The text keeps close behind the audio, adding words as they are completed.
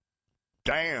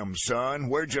Damn, son,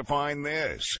 where'd you find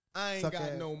this? I ain't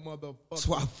got no motherfucker. That's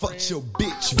why I fucked your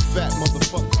bitch, you fat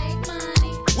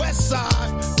motherfucker. West Side,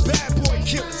 bad boy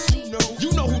killers.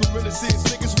 You know who the realest is,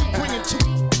 niggas. We bringin' to.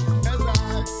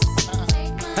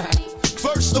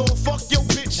 First off, fuck your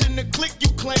bitch in the clique you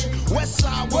claim. West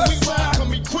Side, when we ride,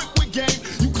 come equipped with game.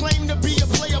 You claim to be a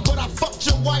player, but I fucked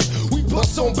your wife. We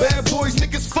bust on bad boys,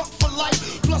 niggas fuck for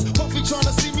life. Plus, Puffy tryna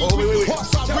see me with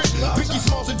hearts I rip. Biggie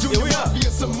Smalls and Junior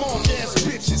Mafia, some mark ass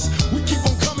bitches. We keep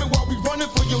on coming while we running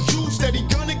for your Jews. Steady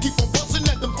gunning, keep on busting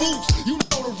at the fools. You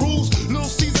know the rules. Lil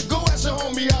Caesar, go ask your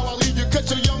homie how I leave you. Cut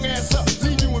your young ass up,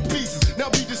 leave you in pieces. Now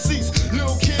be deceased.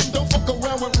 Lil Kim, don't fuck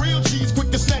around with real G's.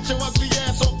 Quick to snatch your ugly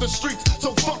ass off the streets.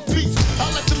 So fuck peace.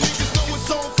 I let the niggas know it's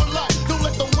on for life. Don't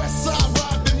let the West Side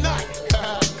ride the night.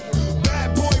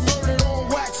 Bad boy murdered on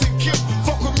wax and kill.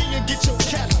 Fuck with me and get your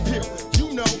cats peeled.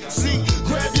 You know, see,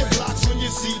 grab your blocks when you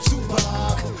see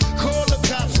Tupac. Call the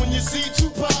cops when you see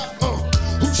Tupac.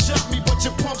 Who shot me, but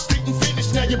your pumps didn't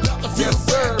finish. Now you're about to feel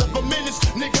bad of a minute.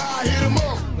 Nigga, I hit him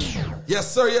up.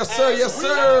 Yes, sir, yes, sir, yes,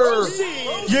 sir.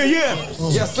 Yeah, yeah.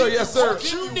 Yes, sir, yes, sir.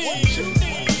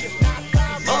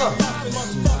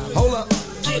 Hold up.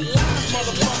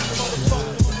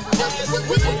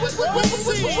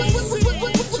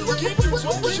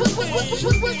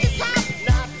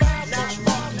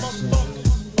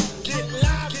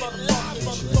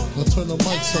 I'll turn the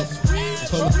mics up.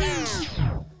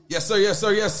 Yes, sir, yes,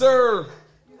 sir, yes, sir.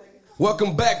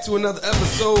 Welcome back to another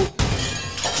episode.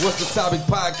 What's the Topic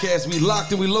Podcast? We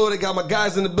locked and we loaded. Got my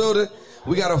guys in the building.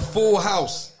 We got a full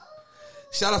house.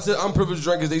 Shout out to the Unprivileged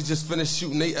Drinkers. They just finished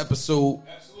shooting their episode.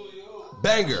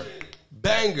 Banger.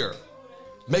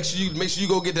 Make sure you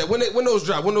go get that. When those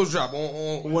drop? On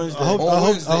Wednesday.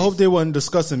 I hope they wasn't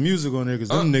discussing music on there because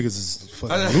them niggas is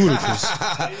fucking ludicrous.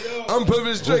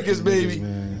 Unprivileged Drinkers, baby.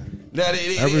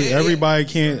 Niggas, everybody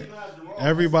can't.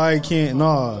 Everybody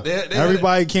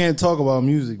can't talk about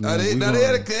music. Man.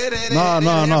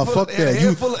 No, fuck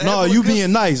that. You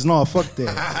being nice. No, fuck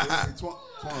that.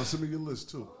 Twan, send me your list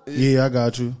too. Yeah, I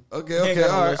got you. Okay.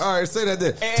 All right. Say that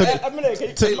there.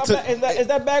 Is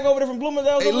that bag over there from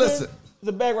Bloomingdale's? Hey, listen.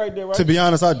 There's a bag right there, right? To be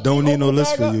honest, I don't need no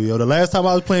list for you, yo. The last time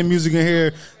I was playing music in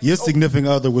here, your significant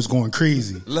other was going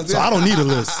crazy. So I don't need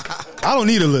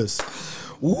a list.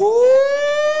 Woo!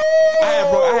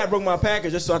 I had broke my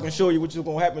package just so I can show you what's going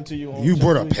to happen to you. You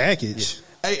brought a package.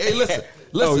 Yeah. Hey, listen.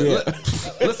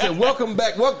 Listen. Welcome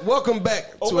back to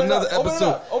another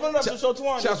episode. Open it up to show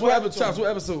Twan. Chops, what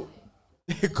episode?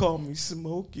 They call me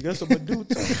Smokey. That's what I'm going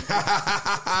to do to him.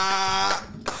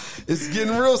 It's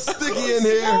getting real sticky in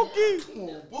here. Smokey.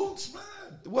 Boots, man.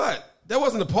 What? That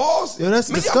wasn't a pause? Yo, that's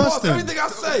disgusting. Everything I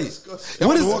say.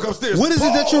 What is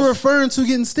it that you're referring to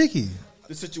getting sticky?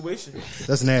 The situation.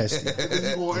 That's nasty.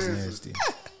 That's nasty.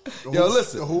 Yo,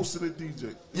 listen. The host and the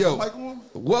DJ. Yo,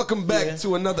 welcome back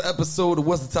to another episode of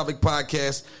What's the Topic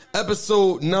Podcast.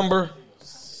 Episode number...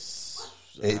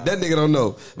 Hey, that nigga don't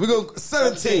know. We go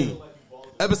 17.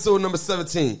 Episode number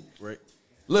 17. Right.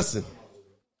 Listen.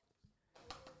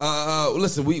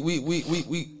 Listen, we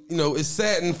you know, it's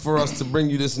saddened for us to bring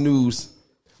you this news.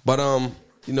 But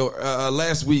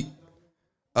last week,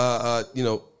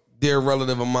 dear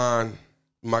relative of mine,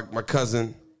 my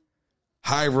cousin,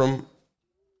 Hiram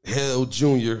Hill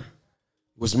Jr.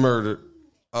 was murdered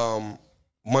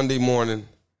Monday morning.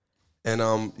 And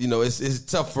it's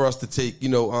tough for us to take.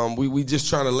 We just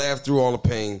trying to laugh through all the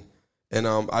pain. And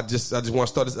I just want to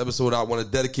start this episode out. I want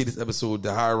to dedicate this episode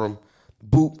to Hiram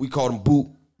Boop. We called him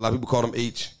Boop. A lot of people called him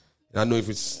H. And I knew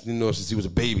since he was a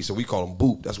baby, so we called him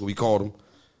Boop. That's what we called him.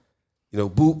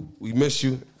 Boop, we miss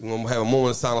you. We're gonna have a moment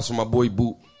of silence for my boy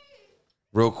Boop.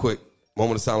 Real quick,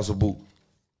 moment of silence for Boop.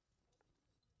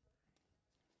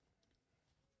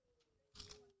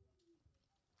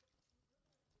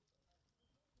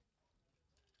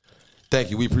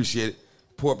 Thank you. We appreciate it.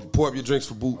 Pour up your drinks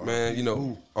for Boop, man.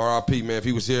 R.I.P., man. If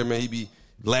he was here, man, he'd be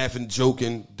laughing,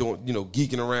 joking, doing,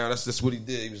 geeking around. That's what he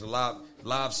did. He was a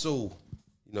live soul.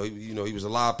 He was a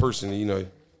live person. He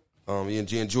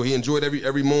enjoyed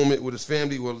every moment with his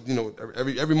family. Well,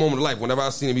 every moment of life. Whenever I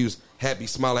seen him, he was happy,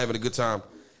 smiling, having a good time.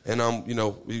 And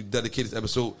we dedicate this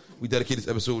episode. to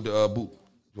Boop.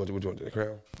 What do you want? The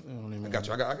crown? I got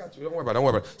you. Don't worry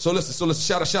about it. So listen.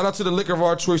 Shout out to the liquor of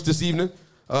our choice this evening.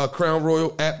 Crown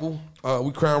Royal Apple.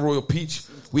 We Crown Royal Peach.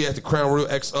 We had the Crown Royal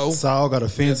XO. Sal got a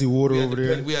fancy water over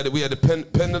there. We had the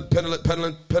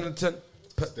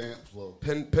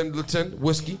Pendleton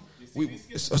whiskey.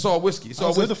 It's all whiskey. It's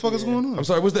all what the fuck is going on? I'm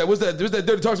sorry. What's that?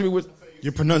 Dirty talk to me with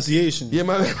your pronunciation. Yeah,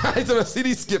 I said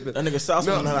CD skipping. That nigga Sal's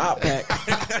on that hot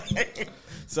pack.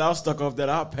 Sal stuck off that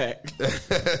hot pack.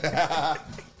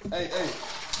 Hey.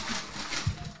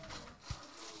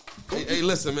 Hey,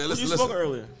 listen, man. Listen. You spoke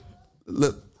earlier.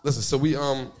 Listen. So we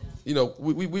you know,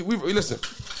 we listen.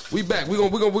 We back. We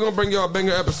gonna bring y'all a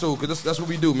banger episode because that's what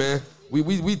we do, man.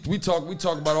 We talk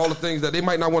about all the things that they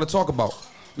might not want to talk about.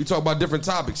 We talk about different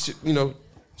topics. Shit, you know,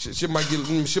 shit might get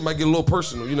a little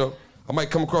personal. You know, I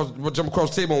might jump across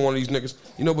the table on one of these niggas.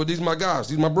 You know, but these are my guys.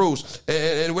 These are my bros.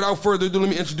 And without further ado, let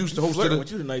me introduce the host of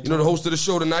the host of the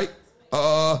show tonight.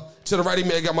 To the right of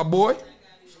me, I got my boy.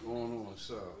 What's going on,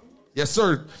 sir? Yes,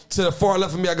 sir. To the far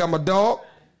left of me, I got my dog.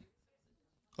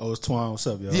 Oh, it's Twine. What's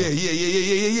up, y'all?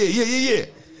 Yeah.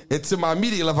 And to my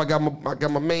immediate left, I got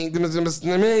my main.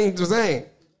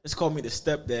 It's called me the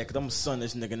stepdad because I'm gonna son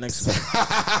this nigga next week.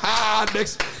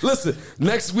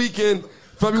 Next weekend,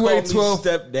 February 12th,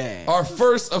 stepdad. our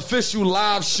first official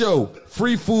live show.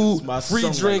 Free food, free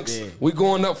drinks. We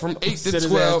going up from 8 to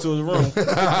 12. To his room.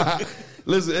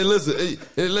 Listen.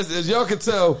 As y'all can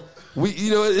tell,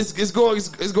 it's going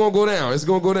to go down. It's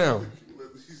going to go down.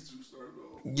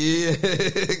 Yeah.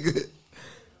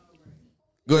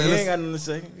 Go ahead. He ain't got nothing to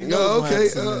say. Okay.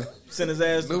 Send his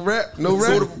ass. No rap.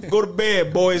 Go to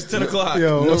bed, boys. 10 o'clock.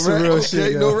 Yo, what's the real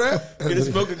shit? No rap. Get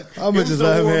his milk. I'm gonna just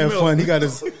let him have fun. He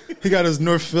got his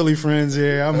North Philly friends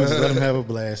here. I'm gonna just let him have a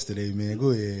blast today, man.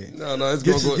 Go ahead. No, it's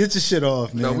get your shit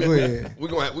off, man. Go ahead. We're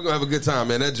gonna have a good time,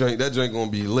 man. That drink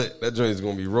gonna be lit. That drink is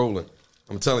gonna be rolling.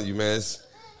 I'm telling you, man.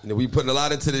 We putting a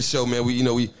lot into this show, man.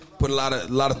 We put a lot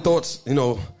of thoughts. A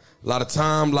lot of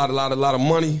time, a lot of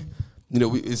money. We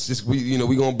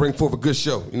gonna bring forth a good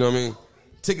show. You know what I mean?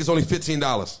 Tickets only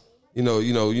 $15.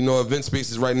 Event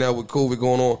spaces right now with COVID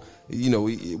going on.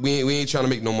 We ain't trying to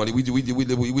make no money. We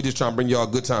just trying to bring y'all a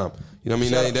good time. You know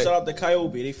what I mean? Shout out to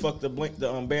Coyote. They fucked the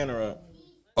banner up.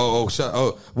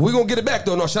 We gonna get it back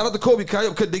though. No, shout out to Kobe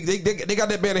Coyote because they got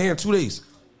that banner here in 2 days.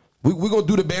 We gonna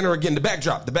do the banner again. The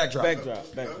backdrop.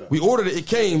 We ordered it. It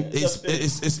came.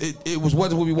 It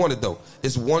wasn't what we wanted though.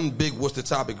 It's one big what's the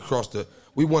topic across the.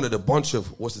 We wanted a bunch of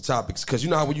what's the topics because you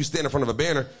know how when you stand in front of a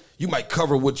banner, you might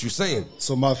cover what you're saying.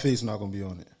 So my face not gonna be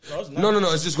on it. No.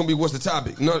 It's just gonna be what's the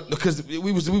topic. No, because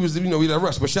we was we that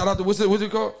rush. But shout out to what's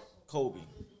it called? Kobe.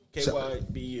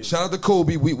 KYBU. Shout out to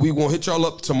Kobe. We gonna hit y'all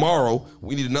up tomorrow.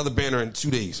 We need another banner in 2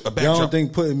 days. A backdrop. Y'all don't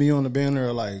think putting me on the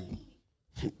banner like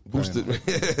boosted?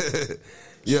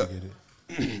 Yeah.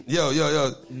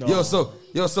 No. So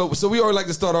we always like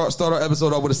to start our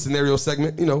episode off with a scenario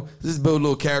segment. Just build a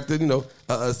little character.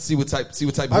 See what type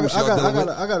of I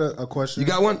got a question. You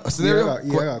got one? A scenario? I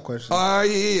got a question. All right,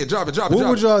 yeah. Drop it. What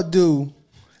would y'all do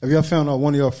if y'all found out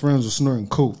one of y'all friends was snorting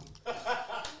coke?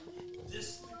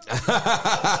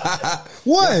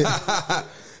 What?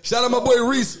 Shout out my boy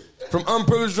Reese from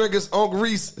Unprivileged Drinkers. Uncle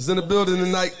Reese is in the building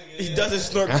tonight. He doesn't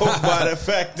snort coke by the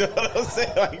fact. You know what I'm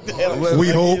saying? Like that. We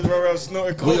hope.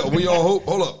 We all hope.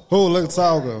 Hold up. Oh, let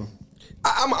Sal go.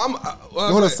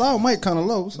 The sound mic kind of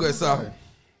low. Go ahead, Sal.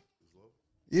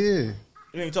 Yeah.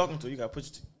 You ain't talking to. You got to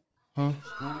push it. Huh?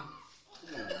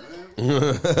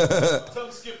 Tell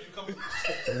him Skip you coming.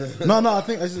 No. I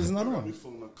think it's not on.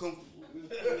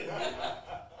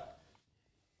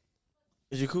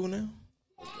 Is you cool now?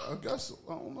 I guess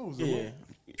I don't know. Yeah.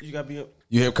 You gotta be up.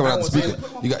 You hear him coming out the speaker.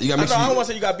 You got make sure. I don't want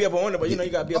to say you gotta be up on it, but you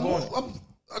gotta be up on it.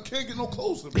 I can't get no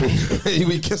closer. You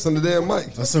be kissing the damn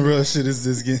mic. That's some real shit. Is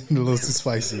just getting a little too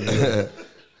spicy. Yeah,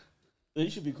 you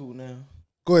should be cool now.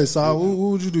 Go ahead, Sal. What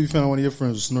would you do if you found one of your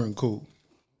friends was snorting coke?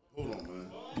 Hold on,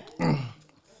 man.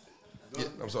 Yeah,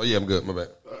 I'm sorry. Yeah, I'm good. My bad.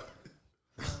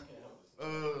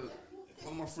 One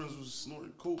of my friends was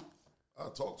snorting coke. I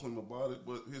talked to him about it,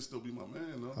 but he'll still be my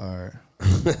man, though. All right.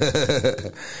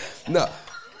 No.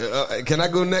 Can I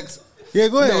go next? Yeah,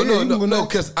 go ahead. No,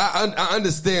 because I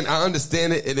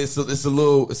understand it, and it's a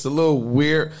little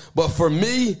weird. But for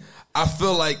me, I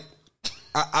feel like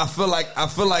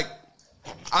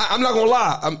I'm not gonna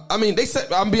lie. I mean, they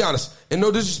said, I'm be honest, and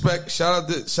no disrespect. Shout out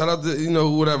to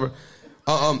whatever.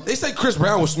 They say Chris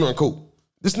Brown was snorting coke.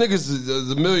 This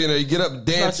nigga's a millionaire. You get up,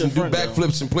 dance, and do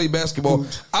backflips and play basketball.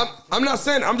 I'm not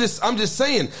saying. I'm just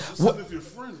saying. What if your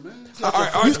friend, man? All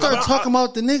right, you start talking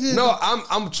about the nigga. No,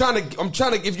 I'm trying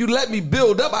to. If you let me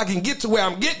build up, I can get to where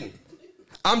I'm getting.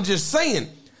 I'm just saying,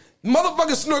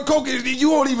 motherfuckers snort coke. You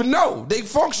won't even know. They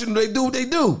function. They do what they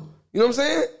do. You know what I'm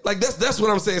saying? Like that's what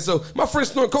I'm saying. So my friend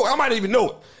snort coke, I might even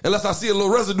know it unless I see a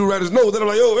little residue right his nose. Then I'm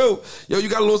like, yo, you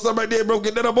got a little something right there, bro.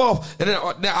 Get that up off, and then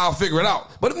I'll figure it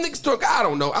out. But if niggas snort, I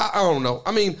don't know. I don't know.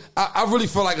 I mean, I really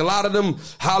feel like a lot of them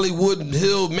Hollywood and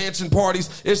Hill mansion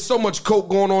parties. There's so much coke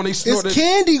going on. They snort it's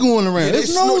candy going around. Yeah,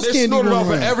 There's nose candy going around.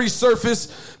 Off of every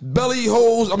surface, belly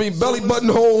button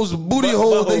holes, booty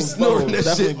holes. They snorting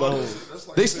that shit.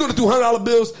 They snorted through $100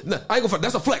 bills. Nah, I ain't gonna.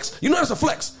 That's a flex. You know that's a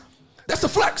flex. That's a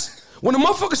flex. When the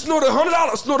motherfucker snorted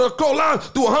 $100, snorted a coke line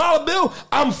through $100 bill,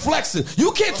 I'm flexing.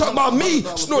 You can't talk about me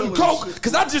snorting coke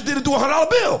because I just did it through $100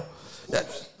 bill.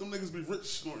 Them niggas be rich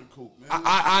snorting coke, man.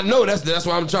 I know that's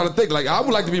why I'm trying to think. Like, I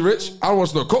would like to be rich. I don't want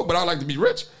to snort coke, but I like to be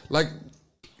rich. Like,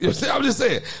 you know what I'm saying? I'm just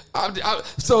saying.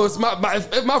 So it's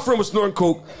if my friend was snorting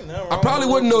coke, I probably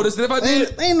wouldn't notice it if I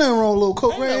did. Ain't nothing wrong with little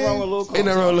coke, man. Ain't nothing wrong with little coke. Ain't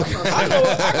nothing wrong with little coke.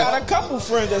 I got a couple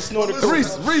friends that snorted coke.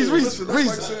 Reese.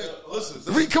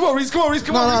 Come on, Reese.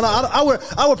 No,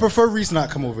 I would prefer Reese not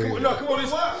come over here. No, come on,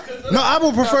 Reese. No, I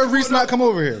would prefer Reese not come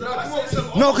over here.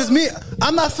 No, because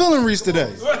I'm not feeling Reese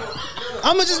today.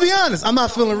 I'm gonna just be honest. I'm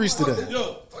not feeling Reese today.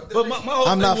 But my whole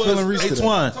I'm thing not was, feeling Reese today.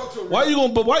 Twan,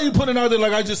 why you putting out there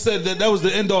like I just said that was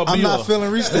the end all be all? I'm not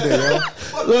feeling Reese today, yo.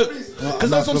 Look, because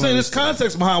that's what I'm saying. There's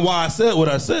context behind why I said what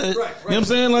I said. Right. You know what I'm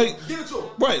saying? Like,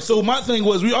 right. So my thing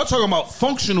was, we are talking about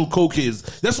functional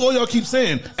cokeheads. That's all y'all keep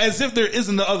saying, as if there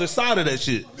isn't the other side of that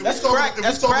shit. That's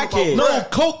crackhead. No,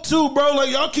 coke too, bro.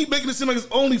 Like, y'all keep making it seem like it's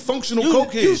only functional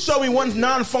cokeheads. You show me one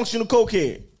non-functional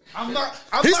cokehead.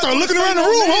 He started looking around the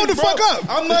room. Hold the fuck up.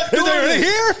 I'm not doing it.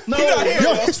 Here? No.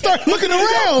 Yo, he started looking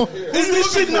around. Is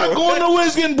this shit not going nowhere?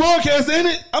 It's getting broadcast, ain't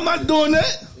it? I'm not doing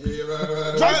that. Yeah,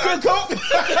 right. Coke?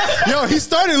 Yo, he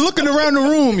started looking around the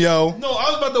room, yo. No,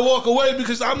 I was about to walk away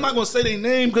because I'm not going to say their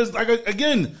name because, like,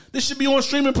 again, this should be on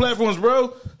streaming platforms,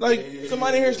 bro. Like,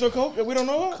 somebody here snort coke that we don't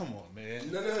know about? Come on, man.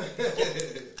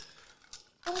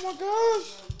 Oh, my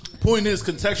gosh. Point is,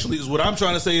 contextually, is what I'm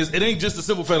trying to say is it ain't just a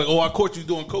simple fact like, I caught you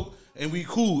doing coke and we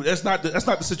cool. That's not the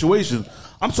situation.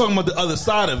 I'm talking about the other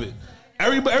side of it.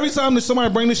 Every time that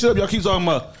somebody bring this shit up, y'all keep talking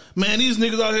about, man, these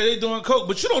niggas out here, they doing coke,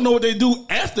 but you don't know what they do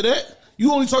after that.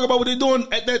 You only talk about what they doing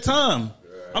at that time.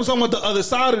 I'm talking about the other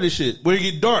side of this shit, where it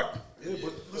get dark. Yeah,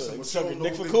 but listen, What's up,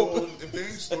 Nick for coke? if they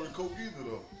ain't snorting coke either,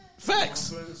 though.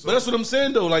 Facts. But that's what I'm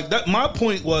saying, though. Like, that, my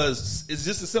point was, it's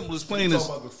just as simple as plain as...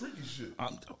 Talking about the freaky shit.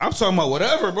 I'm talking about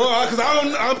whatever, bro. Because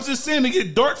I'm just saying it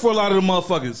get dark for a lot of the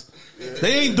motherfuckers. Yeah.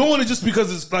 They ain't doing it just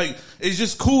because it's like it's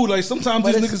just cool. Like sometimes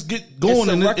these niggas get going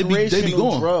and they be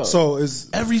going. Drug. So is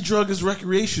every drug is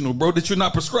recreational, bro? That you're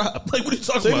not prescribed. Like what are you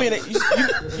talking about?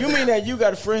 You mean that you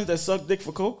got friends that suck dick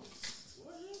for coke?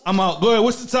 I'm out. Go ahead.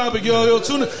 What's the topic, yo?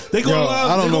 Tuna. They going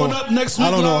live. They going up next week.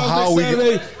 I don't know how we.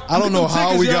 I don't know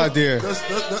how we got there. That's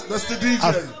the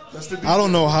DJ. That's the DJ. I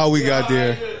don't know how we got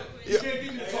there.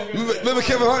 Remember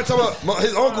Kevin Hart talking about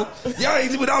his uncle? Y'all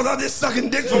ain't when I was out there sucking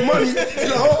dick for money. You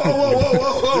know,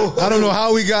 whoa. I don't know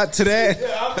how we got to that.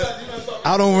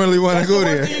 I don't really want to go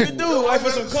there. What you can do? Like for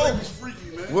some coke.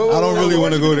 I don't really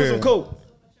want to go there. Some coke.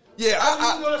 Yeah,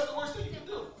 I know that's the worst thing you can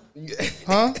do.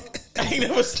 Huh? I ain't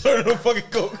never started no fucking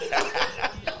coke.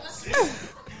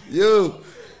 Yo,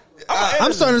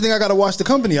 I'm starting to think I got to watch the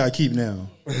company I keep now.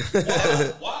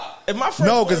 Why? If my friend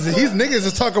No, because these niggas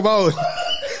is talk about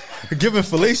giving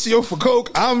fellatio for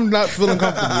coke. I'm not feeling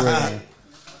comfortable right now.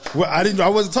 Well, I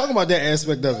wasn't talking about that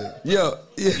aspect of it. Yeah.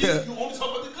 You only talk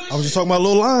about the good I was just talking about a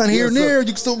little line here and there. You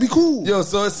can still be cool. Yo,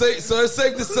 so it's safe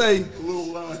to say,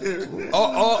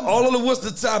 all of the What's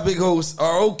the Topic hosts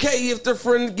are okay if their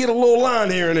friend get a little line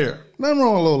here and there. Nothing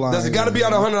wrong with a little line. Does it got to be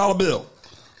on $100 bill?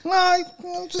 Like,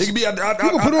 It can be. you can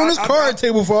put it on this card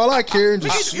table for all I care and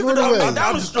just snort it away.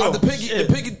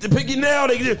 The piggy now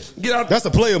they get out. That's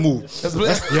a player move. That's a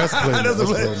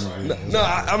player. No,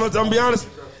 I'm gonna be honest.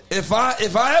 If I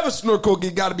ever snort coke,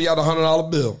 it got to be out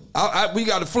 $100 bill. We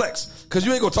got to flex because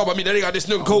you ain't gonna talk about me that they got this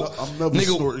snorting coke. I'm never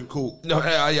snorting coke. No,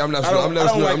 I'm never snorting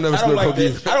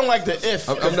coke. I don't like the if.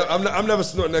 I'm never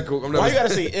snorting that coke. Why you gotta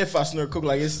say if I snort coke?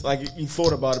 Like it's like you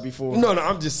thought about it before. No,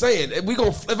 I'm just saying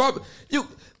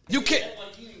you can't.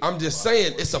 I'm just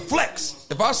saying it's a flex.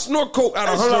 If I snort coke out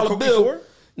of $100 bill,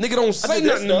 nigga don't say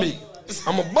nothing to me.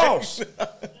 I'm a boss.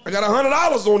 I got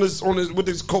 $100 on this with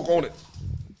this coke on it.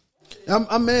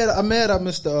 I'm mad I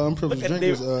missed the Unprivileged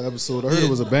Drinkers episode. I heard it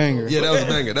was a banger. Yeah, that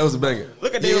was a banger.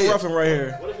 Look at David Ruffin right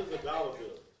here. What if it's $1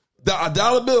 bill? A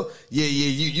dollar bill? Yeah.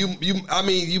 You. I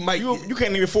mean, you might. You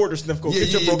can't even afford to sniff coke.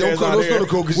 Yeah, don't snort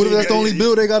coke. What if that's the only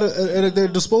bill they got at their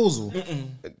disposal?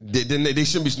 Then they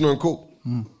shouldn't be snorting coke.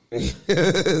 You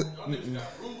can't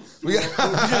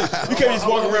just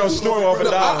walk around snoring off a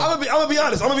dollar. I'm gonna be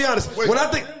honest. Wait, when I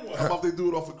think, how about they do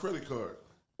it off a credit card?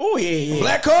 Oh yeah.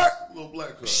 Black card? Little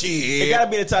black card. Shit. It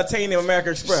gotta be the Titanium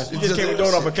American Express. You just can't be doing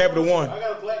it off a Capital One. I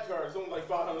got a black card. It's only like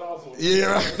 $500 on it.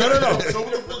 Yeah. Right. No. No.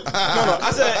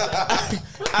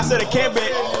 I said it can't be.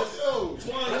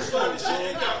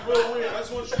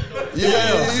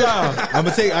 Yeah.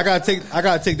 I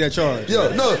gotta take that charge.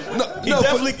 No.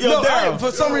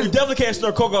 For some reason, you definitely can't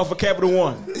snort coke off a Capital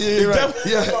One. Yeah, right.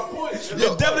 Yeah.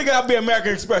 You definitely gotta be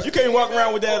American Express. You can't walk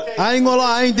around with that. I ain't gonna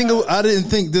lie. I didn't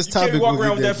think this topic. You can't walk would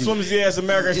around with get that deep. flimsy ass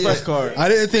American Express card. I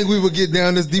didn't think we would get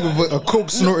down this deep of a coke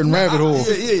snorting rabbit hole.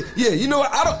 Yeah. You know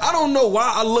what? I don't know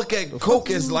why I look at coke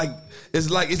as like it's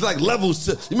like levels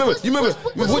to. You remember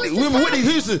Whitney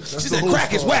Houston? She said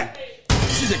crack is whack.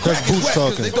 She said crack That's is Booch whack.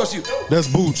 talking. They thought you. That's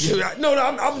Booch. Yeah, no,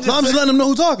 I'm just letting them know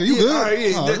who talking. You good? All right,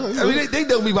 yeah. I mean, they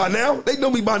know me by now. They know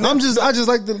me by now. I just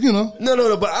like the, you know.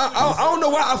 No, but I don't know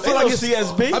why I feel like it's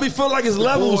CSB. I be feeling like it's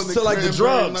levels to like the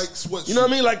drugs. You know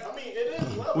what I mean? Like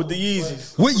with the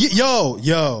Yeezys. Yo.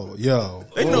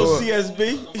 They know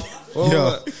CSB.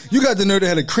 Yo, you got the nerd that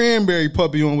had a cranberry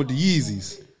puppy on with the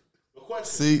Yeezys.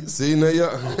 See, now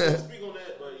y'all. Speak on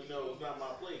that, but it's not my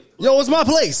place. Yo, it's my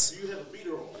place. You have a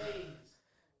beater on.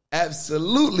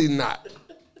 Absolutely not.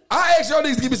 I asked y'all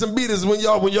niggas to give me some beaters when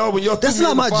y'all. That's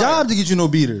not my job to get you no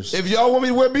beaters. If y'all want me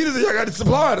to wear beaters, then y'all got to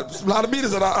supply the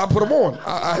beaters, and I put them on.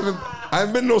 I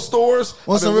haven't been to no stores.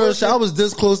 On some real shit, I was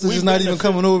this close to just not even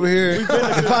coming over here.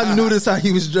 If I knew this how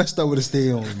he was dressed, I would have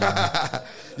stayed home. Man.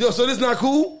 Yo, so this not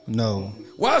cool? No.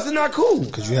 Why is it not cool?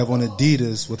 Because you have on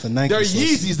Adidas with a Nike. They're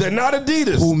Yeezys. They're not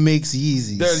Adidas. Who makes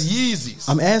Yeezys? They're Yeezys.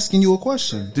 I'm asking you a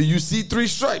question. Do you see 3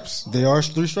 stripes? There are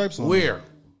 3 stripes on Where? them.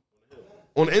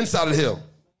 On the inside of the hill.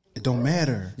 It don't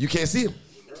matter. You can't see them.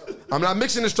 I'm not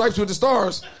mixing the stripes with the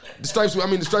stars. The stripes with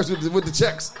the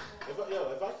checks. If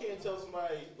I can't tell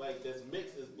somebody like that's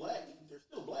mixed as black, they're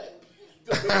still black.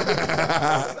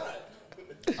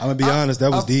 I'm gonna be honest.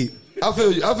 That was deep. I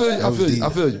feel you. I feel you.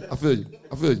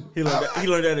 He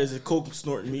learned that as a coke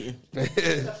snorting meeting.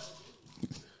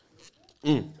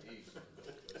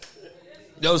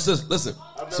 Yo, sis, listen.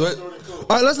 So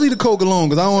all right, let's leave the coke alone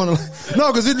because I don't want to.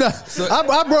 No, because I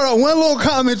brought up one little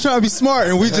comment trying to be smart,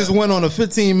 and we just went on a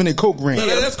 15-minute coke rant.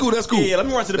 Yeah, that's cool. Yeah, let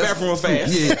me run to the bathroom real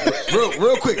fast. Yeah,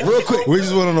 real quick. We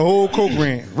just went on a whole coke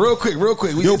rant. Real quick.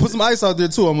 Yo, put some ice out there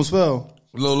too. I almost fell.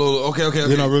 Okay.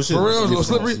 You know, real shit. For real, a little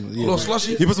slippery, Yeah. a little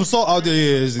slushy. You put some salt out there.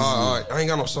 Yeah, All right, I ain't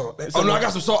got no salt. Oh no, I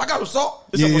got some salt.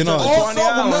 Yeah, you know. All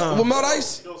salt with melt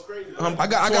ice. I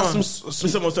got some.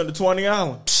 It's almost under 20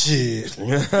 Island. Shit.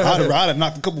 I'd have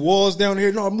knocked a couple walls down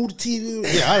here. No, I moved the TV.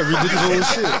 Yeah, I'd have redid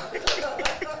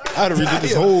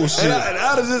this whole shit.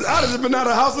 I'd have just been out of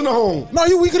the house and the home. No,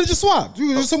 we could have just swapped. You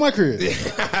could have just in my crib.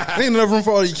 Ain't enough room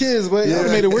for all your kids, but I'd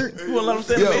have made it work. You want to let them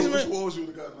stay in the basement? Walls you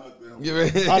would have got knocked down.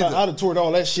 I'd have tore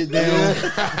all that shit down.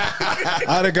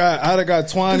 I'd have got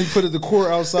Twine put at the court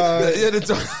outside. You got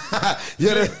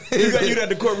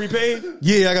the court repaved?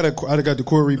 Yeah, I'd have got the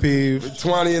court repaved.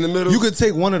 20 in the middle. You could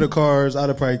take one of the cars. I'd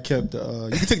have probably kept.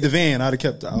 You could take the van. I'd have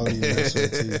kept the Audi. And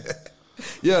that too.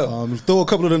 Yeah. Throw a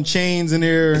couple of them chains in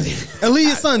there. And leave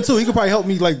your son too. He could probably help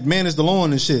me like manage the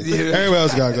lawn and shit. Everybody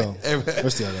else gotta go.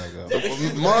 Rest of y'all gotta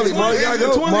go. Marley gotta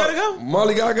go.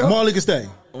 Marley gotta go. Marley can stay.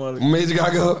 Major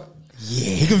gotta go.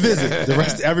 Yeah, he can visit. The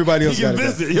rest, everybody else gotta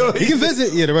go. He can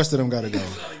visit. Yeah, the rest of them gotta go.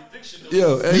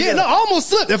 No, I almost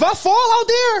slipped. If I fall out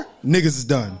there, niggas is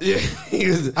done. Yeah,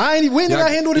 when did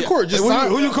I handle the court? Just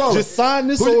who you calling? Just sign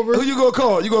this over. Who you gonna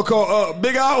call? You gonna call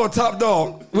Big Al or Top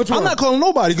Dog? Which one? I'm not calling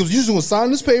nobody because you just gonna sign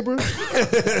this paper.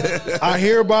 I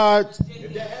hereby. If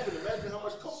that happened, imagine how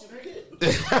much coke you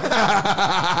get.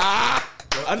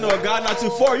 I know a guy not too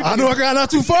far. I know a guy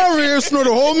not too far from here snort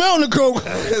a whole mountain of coke.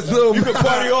 You can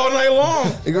party all night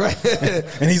long.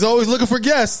 And he's always looking for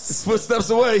guests. Footsteps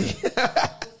away.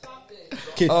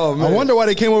 Oh, man. I wonder why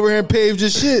they came over here and paved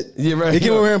his shit. Yeah, right. They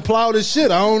came over here and plowed his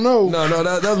shit. I don't know.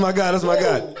 No, that's my guy. That's my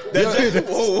guy.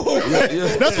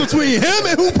 That's between him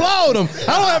and who plowed him.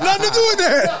 I don't have nothing to do with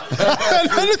that.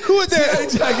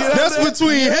 That's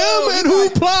between him and who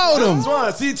plowed him.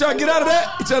 See, he trying to get out of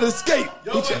that. He trying to escape.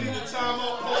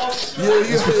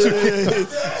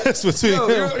 That's between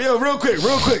him. Yo, real quick. So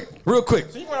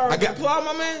you want to plow,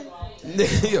 my man?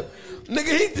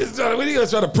 Nigga, he just trying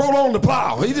to prolong the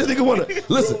plow. He just nigga want to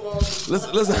listen. He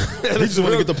just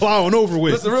want to get the plowing over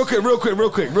with. Listen, real quick.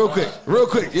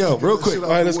 Yo, real quick. All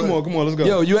right, come on, let's go.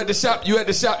 Yo, you at the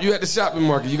shopping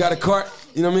market. You got a cart.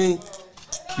 You know what I mean?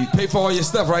 You pay for all your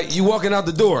stuff, right? You walking out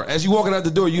the door. As you walking out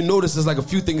the door, you notice there's like a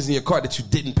few things in your cart that you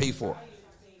didn't pay for.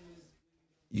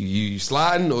 You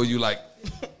sliding or you like?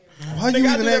 Why you even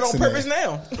asking that on purpose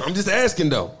now? I'm just asking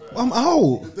though. I'm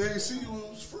out. If they ain't see you, it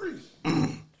was free.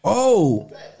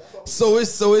 Oh, so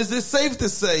is it safe to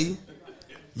say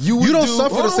you don't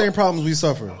suffer the same problems we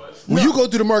suffer? When you go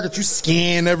through the market, you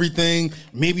scan everything,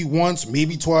 maybe once,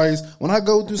 maybe twice. When I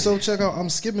go through self checkout, I'm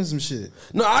skipping some shit.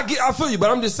 No, I feel you, but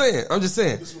I'm just saying. This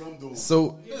is what I'm doing.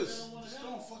 So Just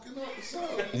don't fucking up the sound.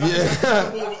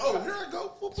 yeah. Oh, here I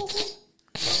go. Boop, boop, boop.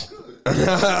 Good.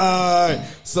 All right.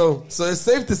 So it's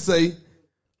safe to say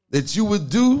that you would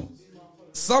do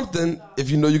something if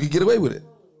you know you could get away with it.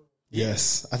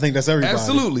 Yes, I think that's everybody.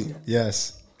 Absolutely.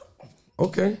 Yes.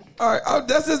 Okay. All right.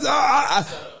 That's just. I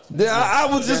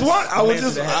was just want. I was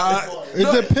just.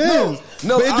 It depends.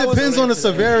 No, but it depends on the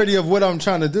severity of what I'm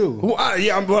trying to do. Well,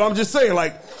 but I'm just saying,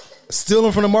 like,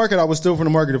 stealing from the market. I would steal from the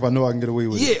market if I know I can get away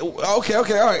with it. Yeah. Okay.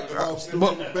 All right.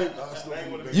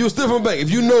 But you steal from the bank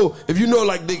if you know,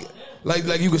 like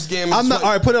you could scam. I'm not.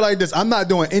 All right. Put it like this. I'm not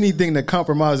doing anything that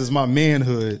compromises my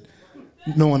manhood.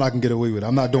 Knowing I can get away with it.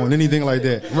 I'm not doing anything like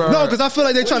that. Right. No, because I feel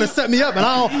like they're trying to set me up, and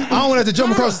I don't want to have to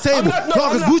jump across the table. No,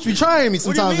 because Booch be trying me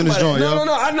sometimes in this joint.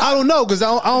 No. I don't know because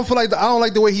I don't feel like I don't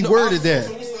like the way he worded that.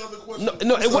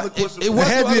 No, it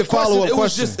had to be a follow-up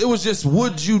question. It was just,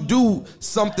 would you do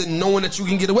something knowing that you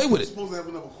can get away with it?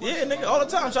 Yeah, nigga, all the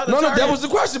time. Shout out to No, Target. that was the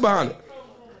question behind it.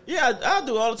 Yeah, I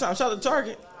do all the time. Shout out to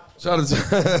Target. Shout out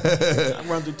to I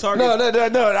run through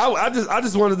Target. No. I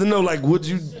just wanted to know, like, would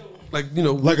you, like, you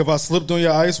know, like if I slipped on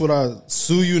your ice, would I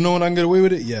sue you knowing I can get away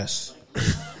with it? Yes.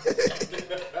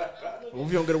 Well,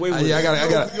 if you don't get away with it, I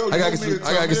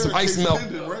gotta get some ice melt.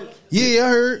 Pending, right? Yeah, I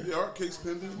heard. Yeah, our case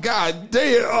pending. God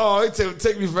damn! Oh, they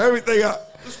take me for everything.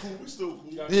 It's cool. We still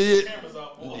cool.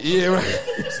 Yeah, right.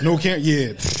 No camera.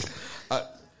 Yeah. I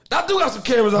do got some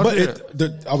cameras out there.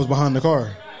 I was behind the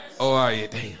car. Oh, all right,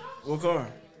 damn. what car?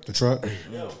 The truck.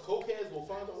 Cokeheads will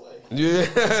find a way. Yeah,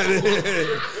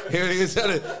 they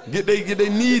trying to get their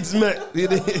needs met.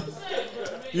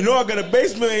 You know I got a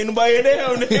basement. Ain't nobody in there.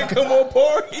 Nigga, come on,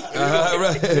 party.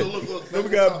 Right.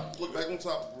 Look back on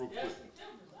top real quick.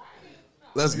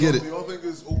 Let's get it. Do y'all think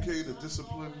it's okay to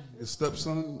discipline your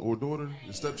stepson or daughter,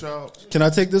 your stepchild? Can I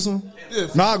take this one? Yeah.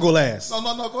 No, I'll go last. No.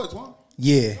 Go ahead, Twan.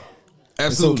 Yeah.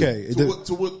 Absolutely. It's okay.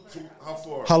 To how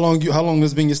far? How long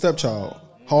has been your stepchild?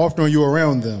 How often are you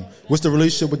around them? What's the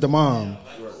relationship with the mom?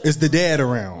 Right. Is the dad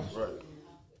around? Right.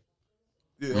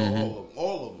 Yeah,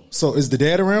 all of them. So is the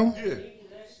dad around? Yeah.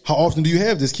 How often do you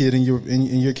have this kid in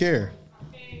your care?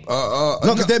 No,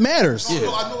 because that matters. Yeah.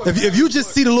 No, If you just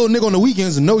see the little nigga on the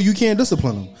weekends, no, you can't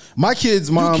discipline him. My kid's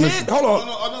mom You is. can't. Hold on.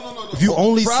 No. If you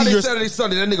only Friday, see your Saturday,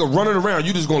 Sunday, that nigga running around,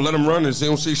 you just gonna let him run and say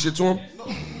don't say shit to him?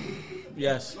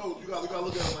 Yes. No, you gotta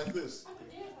look at it like this.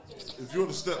 If you're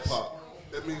the step pop,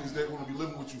 that means they're going to be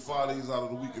living with you 5 days out of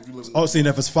the week. If you live, seeing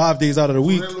if it's 5 days out of the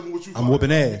week, they're living with you I'm 5 whooping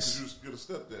days ass. You're a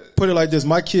stepdad. Put it like this: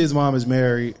 my kid's mom is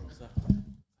married.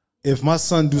 If my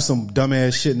son do some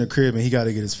dumbass shit in the crib and he got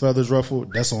to get his feathers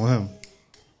ruffled, that's on him.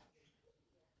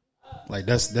 Like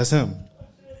that's him.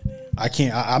 I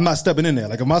can't. I'm not stepping in there.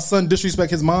 Like if my son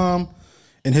disrespect his mom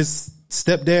and his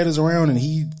stepdad is around and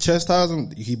he chastises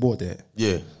him, he bought that.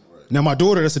 Yeah. Now my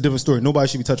daughter, that's a different story. Nobody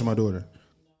should be touching my daughter.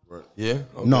 Right. Yeah?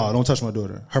 Okay. No, don't touch my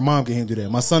daughter. Her mom can handle that.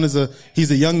 My son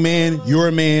he's a young man. You're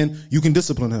a man. You can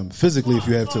discipline him physically if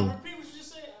you have to. Repeat what you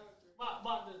just said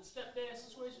about the stepdad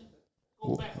situation.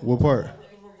 Go back. What part?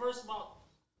 Reverse about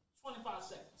 25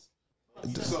 seconds.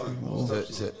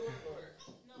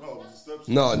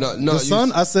 No. The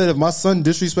son, I said if my son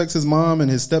disrespects his mom and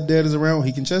his stepdad is around,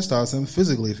 he can chastise him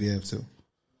physically if he have to.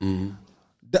 Mm-hmm.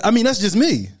 I mean, that's just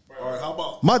me. All right, how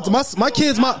about My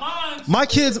kid's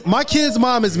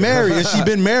mom is married and she's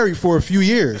been married for a few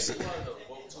years.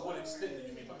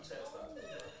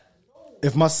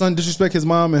 If my son disrespect his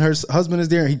mom and her husband is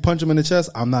there and he punch him in the chest,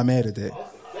 I'm not mad at that.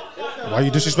 Why are you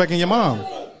disrespecting your mom?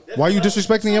 Why are you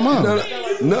disrespecting your mom?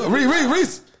 No,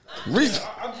 Reese.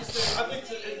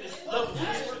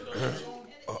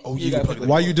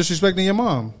 Why are you disrespecting your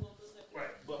mom?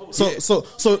 So,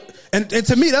 and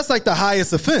to me, that's like the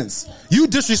highest offense. You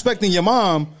disrespecting your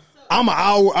mom. I'm an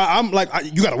hour. I'm like,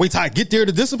 you gotta wait till I get there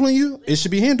to discipline you. It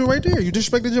should be handled right there. You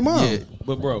disrespected your mom. Yeah,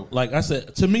 but bro, like I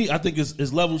said, to me, I think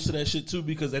it's levels to that shit too.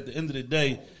 Because at the end of the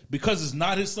day, because it's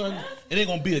not his son, it ain't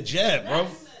gonna be a jab, bro.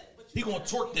 He gonna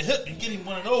torque the hip and get him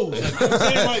one of those. Like, you know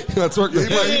what I'm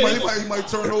saying? Like, he might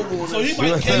turn over on so he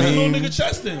might cave a little nigga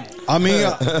chest in. I mean, you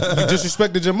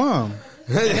disrespected your mom.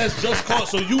 And that's just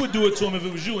cause. So you would do it to him if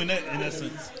it was you in that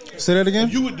sense. Say that again.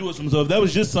 You would do it to him. So if that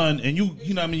was your son and you know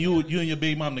what I mean, you and your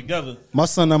baby mom together. My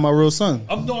son not my real son.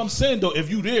 I'm saying though, if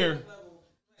you there,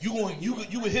 you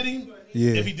would hit him.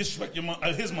 Yeah. If he disrespect your mom,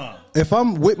 his mom. If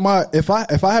I'm with if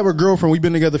I have a girlfriend, we've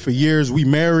been together for years, we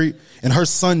married, and her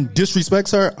son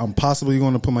disrespects her, I'm possibly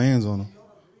going to put my hands on him.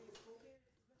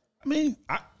 I mean,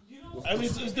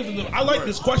 it's different. I like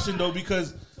this question though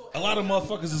because a lot of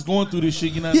motherfuckers is going through this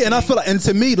shit. You know? Yeah, and I feel like, and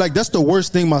to me, like that's the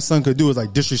worst thing my son could do is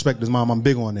like disrespect his mom. I'm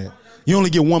big on that. You only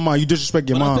get one mom. You disrespect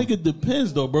your mom. I think it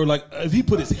depends though, bro. Like if he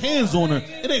put his hands on her,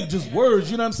 it ain't just words.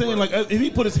 You know what I'm saying? Like if he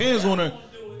put his hands on her,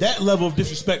 that level of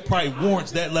disrespect probably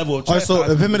warrants that level of. All right, so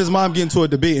if him and his mom get into a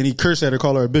debate and he curse at her,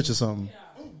 call her a bitch or something.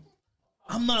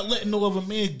 I'm not letting no other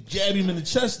man jab him in the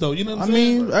chest, though. You know what I'm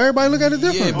saying? I mean, everybody look at it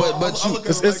different. Yeah, but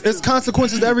it's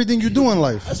consequences to everything you do in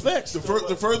life. That's facts. The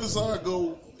furthest I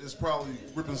go is probably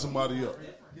gripping somebody up.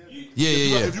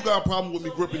 Yeah. If you got a problem with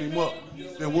me gripping him up,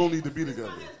 then we'll need to be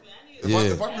together.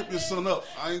 If I grip your son up,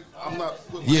 I'm not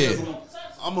putting my hands on him.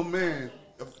 I'm a man.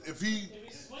 If he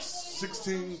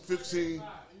 16, 15,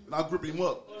 and I grip him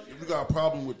up, if you got a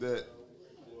problem with that,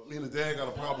 me and the dad got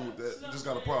a problem with that. You just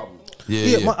got a problem.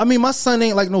 My son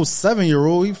ain't like no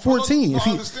 7-year-old. He's 14. If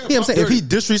I'm saying if he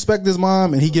disrespect his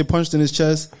mom and he get punched in his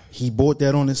chest, he bought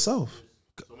that on himself.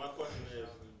 So my question is,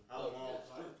 how long?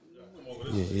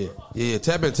 Yeah.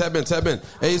 Tap in.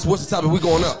 Hey, what's the topic? We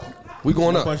going up.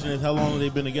 The question is, how long have they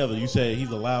been together? You said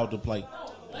he's allowed to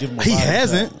give him a He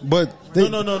hasn't, shot. but they,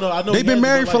 no. I know they've been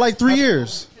married for like 3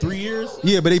 years. 3 years?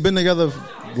 Yeah, but they've been together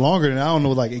longer than I don't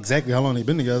know exactly how long they've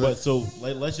been together. But so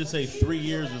let's just say 3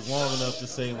 years is long enough to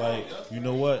say you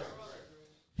know what,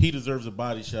 he deserves a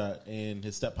body shot and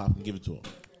his step-pop can give it to him.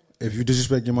 If you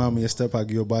disrespect your mom and your step-pop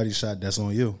give you a body shot, that's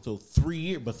on you. So 3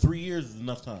 years, but 3 years is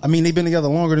enough time. I mean, they've been together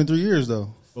longer than 3 years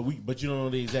though. But you don't know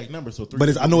the exact number. So 3 but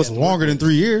years I know it's longer than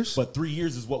 3 years. But 3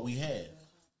 years is what we had.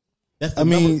 That's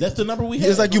the number we had.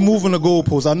 It's like you moving the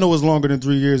goalpost. I know it's longer than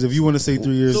 3 years. If you want to say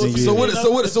 3 years, so what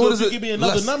is it? Give me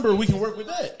another number, we can work with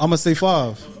that. I'm gonna say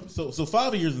 5. So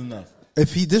 5 years is enough.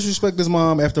 If he disrespect his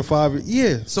mom after 5 years,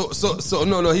 yeah. So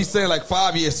no. He's saying like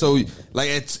 5 years. So like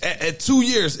at 2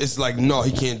 years, it's like no,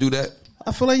 he can't do that.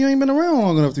 I feel like you ain't been around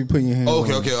long enough to be putting your hands.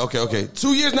 Okay.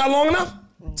 2 years not long enough?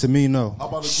 To me, no. How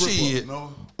about a grip up?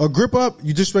 No. A grip up?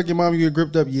 You disrespect your mom, you get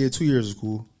gripped up. Yeah, 2 years is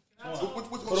cool.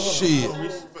 Shit.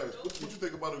 What you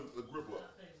think about a grip up?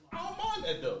 I don't mind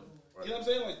that though. You know what I'm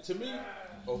saying? Like to me,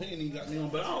 he ain't even got me on,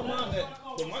 but I don't mind that.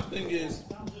 But my thing is,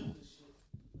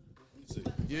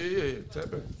 Yeah.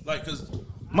 Tap in. Like, cause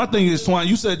my thing is, Twine,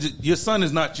 you said your son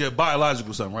is not your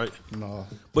biological son, right? No.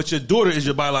 But your daughter is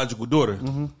your biological daughter.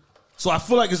 Mm-hmm. So I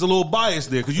feel like it's a little biased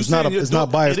there because it's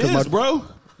not biased. It is, bro.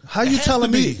 How you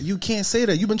telling me? You can't say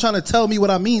that. You've been trying to tell me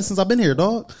what I mean since I've been here,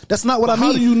 dog. That's not what I mean.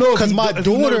 How do you know? Because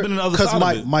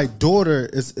my daughter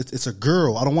is it's a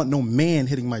girl. I don't want no man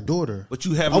hitting my daughter. But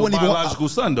you have a biological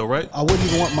son, though, right? I wouldn't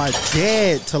even want my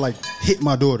dad to hit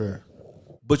my daughter.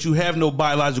 But you have no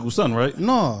biological son, right?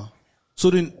 No.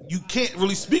 So then you can't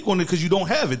really speak on it because you don't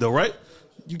have it, though, right?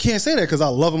 You can't say that because I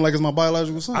love him like it's my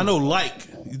biological son. I know,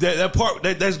 that part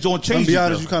that's going to change. To be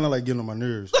honest, you kind of getting on my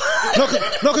nerves. No,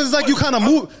 because it's like you kind of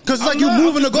move. Because it's like you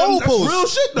moving the goalpost. Real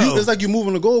shit though. It's like you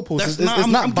moving the goalpost. It's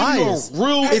not biased.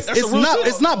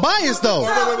 It's not biased though.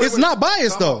 It's not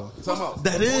biased though.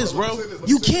 That is, bro.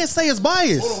 You can't say it's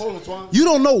biased. You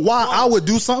don't know why I would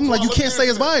do something like you can't say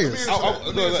it's biased. I got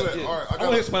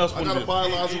a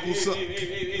biological son.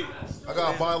 I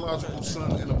got a biological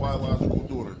son and a biological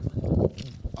daughter.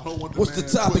 I don't want the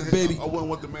topic, baby? I wouldn't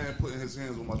want the man putting his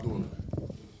hands on my daughter.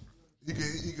 He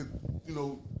could,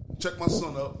 check my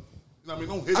son up. You know what I mean?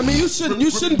 Don't hit him.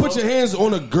 You shouldn't put your hands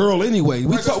on a girl anyway.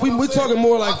 We're talking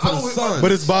more like for the son.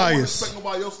 But it's biased. No.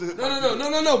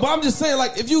 But I'm just saying,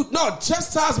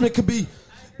 chastisement could be.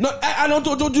 No, I don't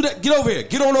do that. Get over here.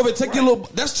 Get on over here. Take your little.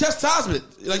 That's chastisement.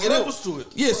 Like levels to it.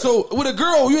 Yeah. So with a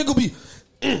girl, you ain't gonna be.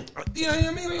 You know what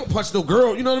I mean? You don't punch no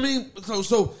girl. You know what I mean?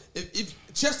 So if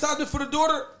chastisement for the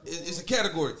daughter is a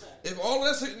category. If all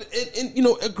that's in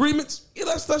agreements,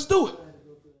 let's do it.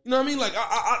 You know what I mean? Like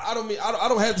I don't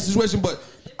have the situation, but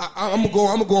I'm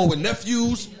going with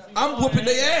nephews. I'm whooping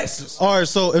their asses. All right.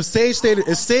 So if Sage stayed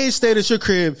at your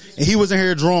crib and he wasn't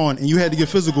here drawn and you had to get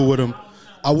physical with him,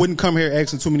 I wouldn't come here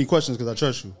asking too many questions because I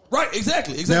trust you. Right.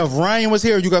 Exactly. Now if Ryan was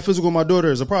here, you got physical with my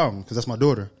daughter, is a problem because that's my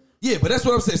daughter. Yeah, but that's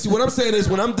what I'm saying. See, what I'm saying is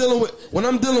when I'm dealing with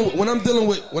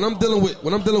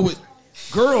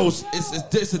girls,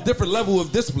 it's a different level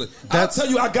of discipline. I'll tell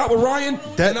you, I got with Ryan,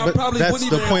 and I probably that's wouldn't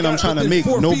even. That's the point I'm trying to make.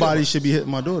 Nobody should be hitting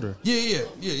my daughter. Yeah.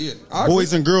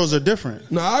 Boys and girls are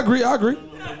different. No, I agree.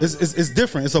 It's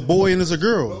different. It's a boy and it's a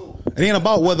girl. It ain't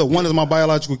about whether one is my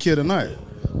biological kid or not.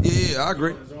 Yeah, I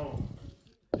agree.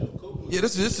 Yeah,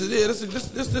 this is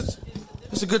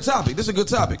a good topic. This is a good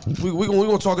topic. We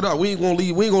gonna talk it out. We ain't gonna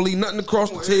leave nothing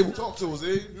across the table. Talk to us,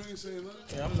 Abe. You ain't saying nothing.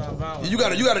 Yeah, I'm not violent. You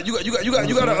gotta.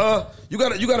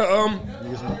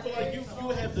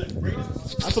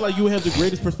 I feel like you have the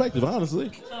greatest perspective,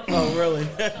 honestly. Oh, really?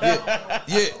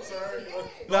 Yeah.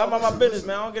 No, I'm on my business,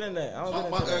 man. I don't get in that.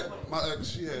 My ex,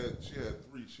 she had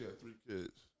three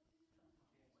kids.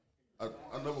 I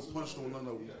never punched on none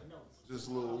of them. Just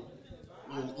a little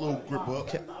grip up.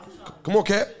 Come on,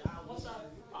 Cat.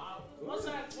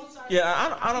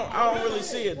 Yeah, I don't really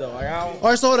see it though. Like, all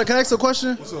right, so can I ask a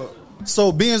question? What's up?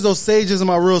 So being as though Sage isn't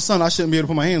my real son, I shouldn't be able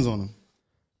to put my hands on him.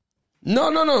 No.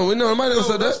 Nobody else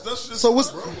said that. So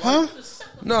what's huh?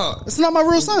 No, it's not my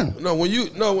real son. No, when you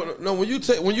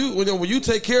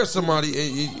take care of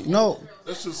somebody, no,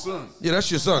 that's your son. Yeah, that's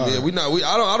your son. All right.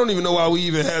 I don't even know why we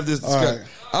even have this discussion. Right.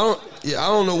 I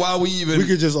don't know why we even. We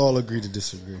could just all agree to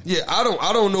disagree. Yeah, I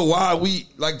don't know why we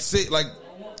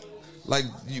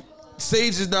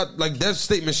Sage is not like that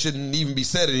statement shouldn't even be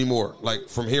said anymore. Like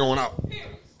from here on out.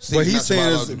 But he's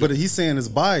saying it's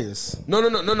bias. No.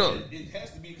 It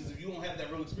has to be because if you don't have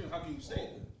that real experience, how can you say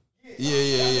it?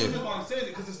 Yeah. That's why I'm saying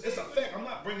it because it's a fact. I'm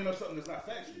not bringing up something that's not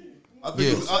factual. I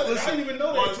didn't even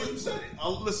know that until you said it. I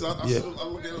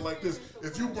look at it like this: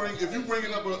 if you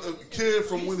bringing up a kid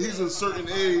from when he's a certain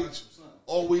age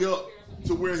all the way up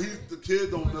to where the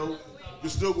kid don't know, you're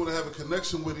still going to have a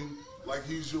connection with him like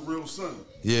he's your real son.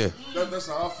 Yeah, that's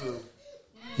how I feel.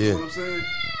 Yeah. You know what I'm saying?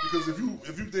 Because if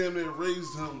you damn near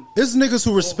raised him, it's niggas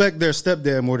who respect their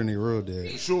stepdad more than their real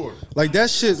dad. Sure. Like that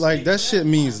shit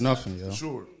means nothing, yo.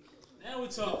 Sure. Now we're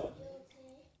talking.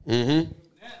 Mm-hmm.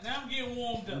 Now I'm getting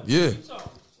warmed up. Yeah.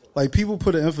 Like people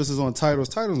put an emphasis on titles.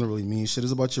 Titles don't really mean shit.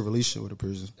 It's about your relationship with a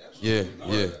person. Yeah.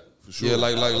 For sure.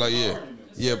 Yeah,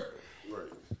 yeah.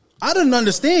 I didn't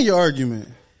understand your argument.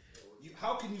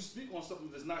 How can you speak on something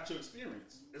that's not your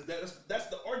experience? That's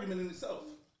the argument in itself.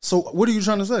 So what are you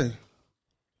trying to say?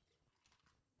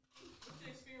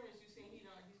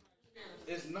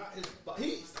 It's not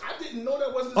his. I didn't know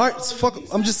that wasn't. All right, fuck.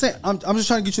 I'm just saying. I'm just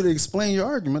trying to get you to explain your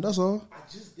argument. That's all. I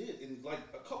just did in like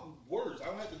a couple words. I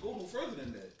don't have to go no further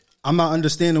than that. I'm not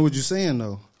understanding what you're saying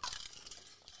though.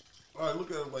 All right,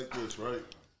 look at it like this, right?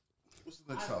 What's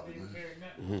the next topic, man?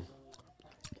 Mm-hmm.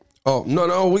 Oh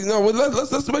no!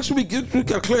 Let's make sure we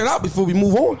gotta clear it out before we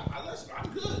move on.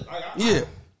 I'm good.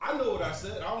 I know what I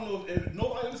said. I don't know if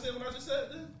nobody understand what I just said.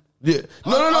 Then yeah,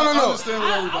 no. I understand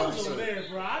what everybody said. Bad,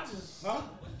 bro. I just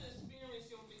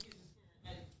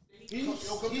He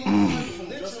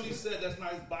literally said that's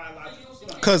not his biological son.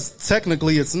 Because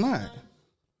technically it's not.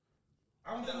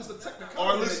 I don't think it's a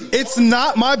technical. It's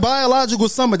not my biological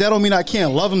son, but that don't mean I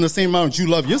can't love him the same amount you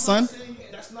love your son.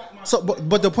 So,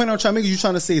 but the point I'm trying to make is you're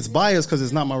trying to say it's biased because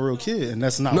it's not my real kid, and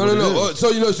that's not. No. So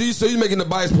you're making the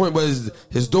biased point, but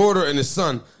his daughter and his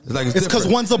son is like it's because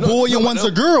one's a boy and one's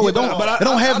a girl. It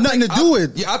don't have nothing to do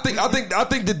with. Yeah, I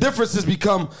think the differences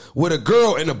become with a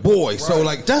girl and a boy. Right. So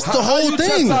like that's the whole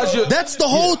thing. That's the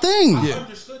whole thing. I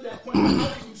understood that point.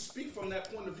 How can you speak from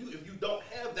that point of view if you don't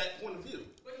have that point of view?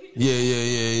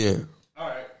 Yeah. All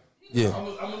right. Yeah. I'm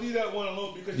gonna leave that one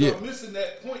alone because you're missing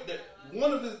that point that.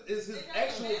 One of his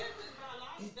actual.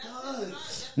 He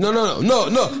does. No. I'm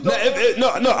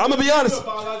gonna be honest.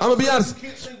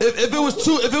 If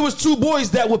it was two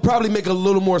boys, that would probably make a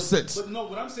little more sense. But no,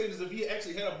 what I'm saying is, if he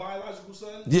actually had a biological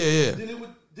son, yeah.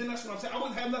 Then that's what I'm saying. I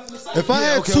wouldn't have nothing to say. If I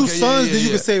had two sons, then you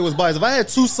could say it was biased. If I had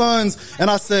two sons and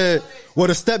I said, well,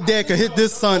 the stepdad could hit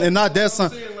this son and not that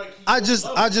son, I just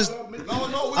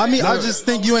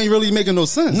think you ain't really making no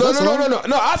sense. No.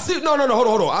 I see. No.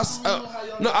 Hold on.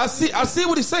 I see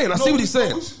what he's saying. I see what he's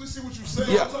saying. We see what you're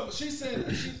saying. Yeah. She's saying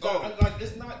like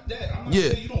it's not that. I'm not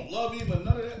saying you don't love him or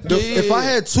none of that. If I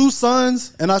had two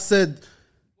sons and I said,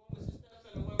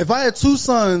 if I had two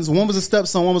sons, one was a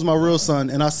stepson, one was my real son,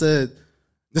 and I said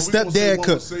the stepdad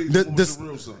could.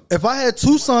 If I had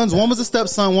two sons, one was a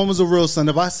stepson, one was a real son.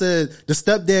 If I said the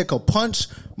stepdad could punch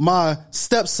my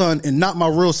stepson and not my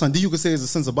real son, then you could say it's a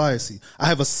sense of bias. I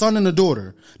have a son and a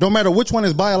daughter. Don't matter which one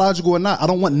is biological or not. I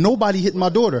don't want nobody hitting my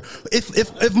daughter.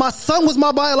 If my son was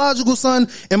my biological son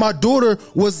and my daughter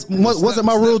wasn't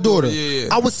my real daughter,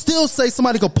 I would still say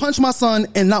somebody could punch my son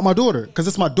and not my daughter because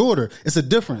it's my daughter. It's a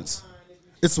difference.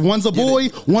 It's one's a boy,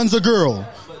 one's a girl.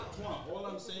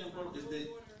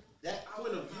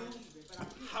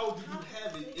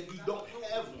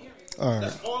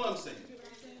 That's all I'm saying.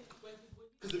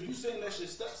 Because if you're saying that's your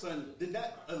stepson, then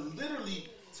that literally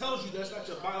tells you that's not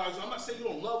your biological. I'm not saying you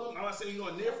don't love him. I'm not saying you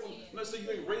don't near him. I'm not saying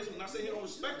you ain't raised him. I'm not saying he don't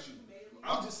respect you.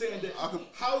 I'm just saying that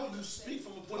how do you speak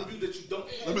from a point of view that you don't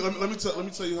have? Let me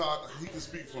tell you how he can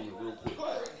speak from it real quick. Go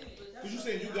ahead. Because you're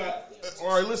saying you got...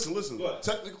 All right, listen.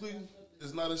 Technically,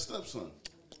 it's not his stepson.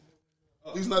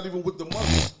 He's not even with the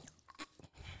mother.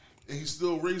 And he's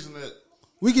still raising that.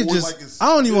 We could just.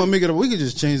 I don't even want to make it. We could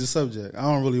just change the subject. I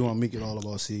don't really want to make it all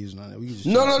about Siege. We could just.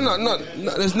 No. That's not. No.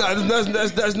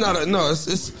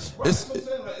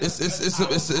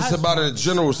 It's about a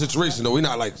general situation. though. We're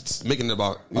not like making it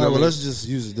about. All right. Well, let's just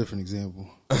use a different example.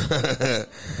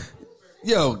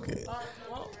 Yo.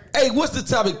 Hey, what's the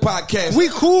topic podcast? We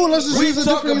cool. Let's just use a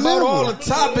different example. About all the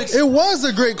topics. It was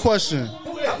a great question.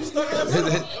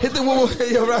 Hit the one more.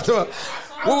 Yo, right.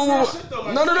 No.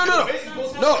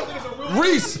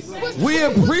 Reese, we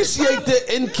appreciate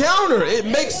the encounter. It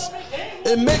makes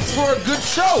for a good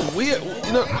show.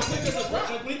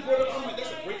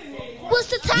 What's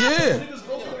the topic?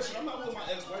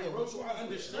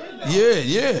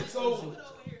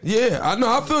 Yeah. I know.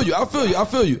 I feel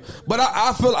you. But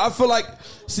I feel like,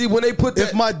 see, when they put that,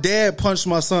 if my dad punched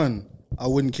my son, I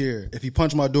wouldn't care. If he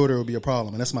punched my daughter, it would be a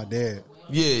problem, and that's my dad.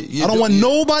 Yeah. I don't want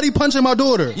nobody punching my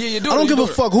daughter. Yeah, I don't give a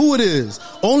fuck who it is.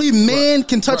 Only man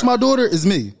can touch my daughter is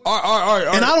me. All right.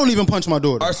 And I don't even punch my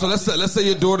daughter. All right, so let's say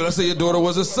your daughter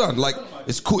was a son. Like,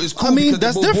 it's cool. I mean,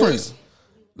 that's different. Boys.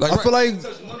 Like, I feel like,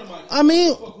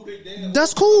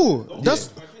 that's cool. That's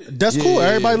cool.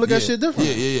 Everybody look at shit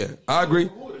different. Yeah. I agree.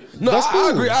 No, that's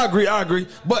cool. I agree.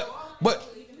 But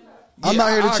I'm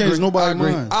not here to change nobody's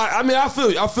mind.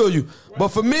 I feel you. But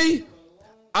for me,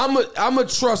 I'ma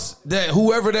trust that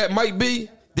whoever that might be,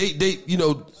 they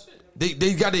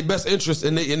got their best interest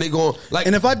and they going like.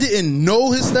 And if I didn't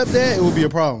know his stepdad, it would be a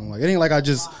problem. Like, it ain't like I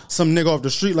just some nigga off the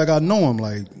street. Like, I know him.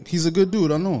 Like, he's a good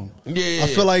dude. I know him. Yeah. I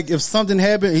feel like if something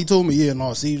happened, he told me, he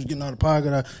was getting out of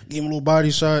pocket. I gave him a little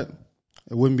body shot.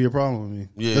 It wouldn't be a problem with me.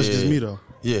 Yeah, that's just me though.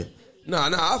 Yeah. Nah.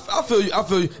 I feel you.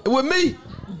 And with me,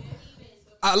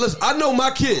 listen, I know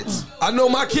my kids.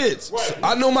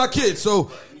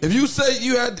 So if you say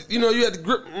you had to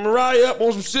grip Mariah up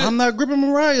on some shit, I'm not gripping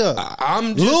Mariah.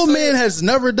 I'm just Lil Man has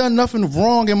never done nothing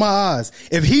wrong in my eyes.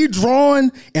 If he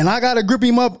drawing and I gotta grip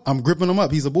him up, I'm gripping him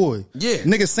up. He's a boy. Yeah,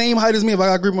 nigga, same height as me. If I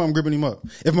gotta grip him up, I'm gripping him up.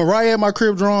 If Mariah at my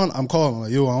crib drawing, I'm calling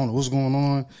like, yo, I don't know what's going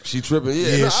on. She tripping.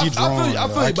 Yeah, she drawing. I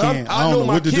feel you, but I know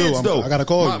my what to kids do. though. I gotta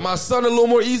call you. My son a little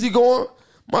more easygoing.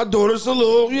 My daughter's a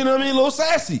little, a little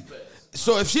sassy.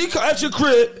 So if she at your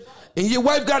crib and your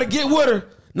wife got to get with her,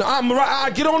 I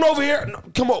get on over here. No,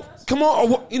 come on.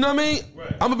 You know what I mean?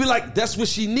 Right. I'm gonna be like, that's what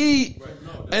she need,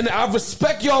 and I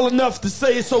respect y'all enough to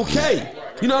say it's okay.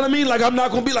 You know what I mean? Like, I'm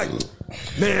not gonna be like,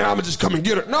 man, I'm gonna just come and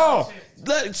get her. No,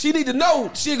 she need to know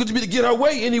she ain't gonna be to get her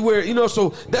way anywhere.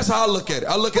 So that's how I look at it.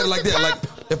 I look at it like that. Like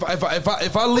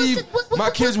if I leave my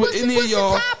kids with any of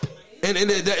y'all, and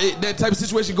that type of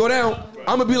situation go down,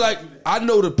 I'm gonna be like, I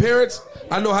know the parents.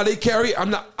 I know how they carry. I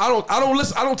don't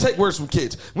listen. I don't take words from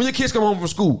kids. When your kids come home from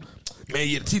school, man,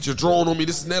 the teacher drawing on me,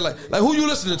 this and that. Like who you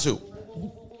listening to?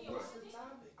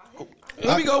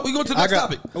 Here we go. We go to the next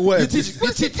topic. Your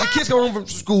kids come home from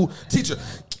school, teacher.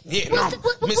 Yeah, no,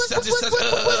 Miss such and such.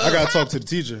 I gotta talk to the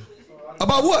teacher.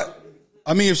 About what?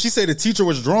 I mean, if she say the teacher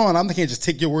was drawing, I can't just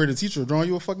take your word. The teacher was drawing.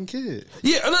 You a fucking kid.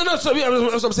 Yeah, no. So that's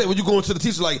what I'm saying. When you going to the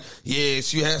teacher, like, yeah,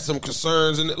 she has some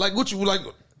concerns and like, what you like.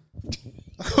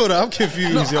 Hold on, I'm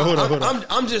confused. Hold on.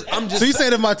 I'm just. So you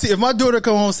saying if my daughter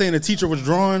come home saying the teacher was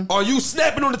drawing, are you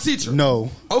snapping on the teacher? No.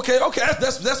 Okay.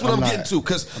 That's what I'm getting to,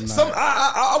 because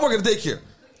I work at a daycare.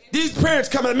 These parents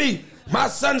come at me. My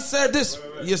son said this.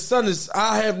 Your son is.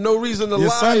 I have no reason to lie.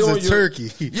 Your son's a turkey.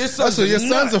 Your son's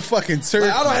a fucking turkey.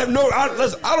 Like, I don't have no. I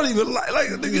don't even like.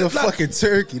 You're a fucking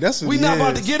turkey. That's what we not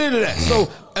about to get into that. So,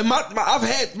 and I've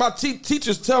had my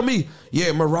teachers tell me,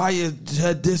 yeah, Mariah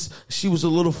had this. She was a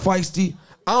little feisty.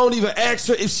 I don't even ask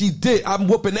her if she did. I'm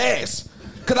whooping ass.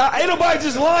 Cause ain't nobody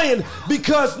just lying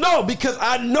because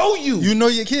I know you. You know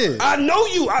your kid. I know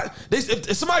you.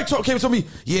 If somebody came and told me,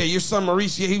 yeah, your son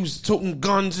Maurice, he was toting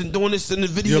guns and doing this in the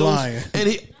videos. You're lying.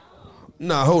 And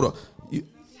hold on.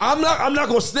 I'm not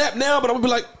gonna snap now, but I'm gonna be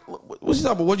like, what's he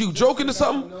talking about? Were you joking or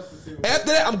something? After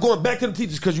that, I'm going back to the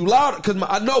teachers because you loud. Because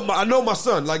I know my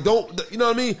son. Like, don't you know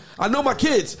what I mean? I know my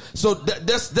kids. So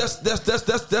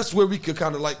that's where we could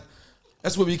kind of like.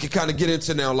 That's what we can kind of get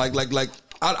into now. Like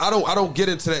I don't get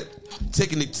into that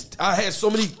taking it. I had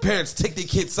so many parents take their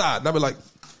kid's side, and I be like,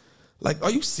 are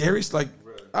you serious? Like,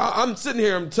 I'm sitting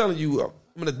here, I'm telling you,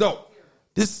 I'm an adult.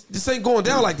 This ain't going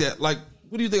down like that. Like,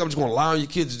 what do you think? I'm just going to lie on your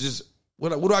kids? To just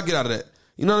what do I get out of that?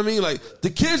 You know what I mean? Like, the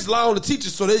kids lie on the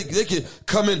teachers so they can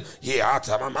come in. Yeah, I'll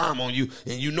tell my mom on you,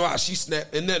 and you know how she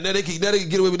snapped, and then they can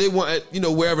get away with what they want at,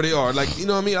 wherever they are. Like, you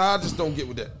know what I mean? I just don't get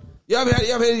with that. You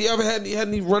ever had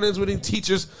any run-ins with any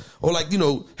teachers, or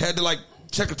had to like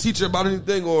check a teacher about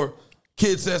anything, or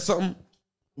kids said something?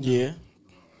 Yeah.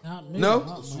 Not me.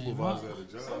 No. Sometimes the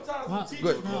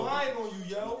teachers relying on you,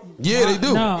 yo. Yeah, they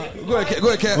do. No. Go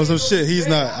ahead, Cat. On some shit, he's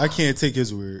not. I can't take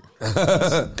his word.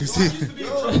 Listen,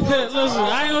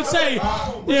 I ain't gonna tell you.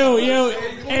 Yo,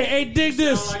 hey, dig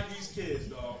this.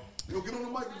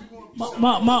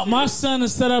 My son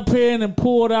is set up here and then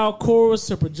pulled out chorus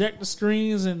to projector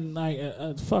screens and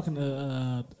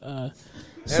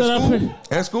set up here.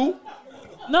 At school?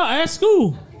 No, at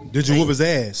school. Did you whoop his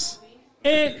ass?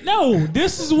 And no,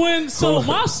 this is when. So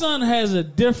my son has a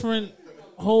different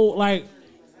whole like.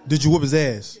 Did you whoop his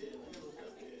ass?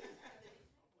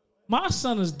 My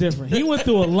son is different. He went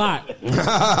through a lot.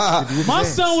 My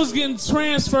son was getting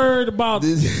transferred about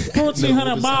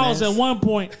 1,400 miles at one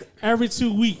point every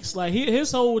 2 weeks. Like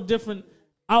his whole different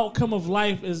outcome of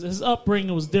life is his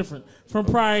upbringing was different from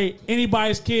probably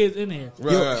anybody's kids in here.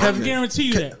 Right. I can guarantee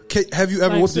you that. Have you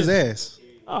ever whipped his ass?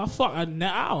 Oh fuck! I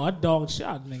dog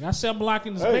shot nigga. I said I'm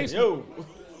blocking his basement.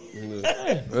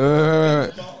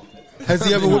 Has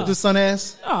he ever whipped his son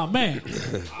ass? Oh man,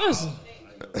 listen.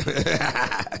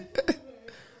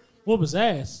 Whoop his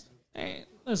ass. Hey,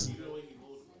 listen.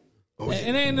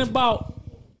 It ain't about.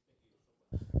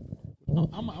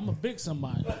 I'm a big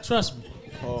somebody. Trust me.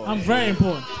 I'm very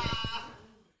important.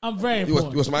 I'm very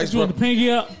important. You want some ice? You want the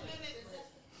pinky up?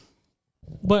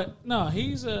 But no,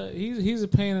 he's a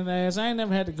pain in the ass. I ain't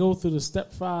never had to go through the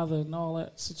stepfather and all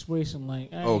that situation.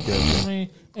 Like, okay, you know what I mean,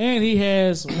 and he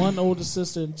has one older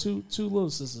sister and two little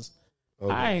sisters.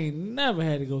 Okay. I ain't never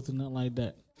had to go through nothing like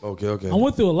that. Okay. I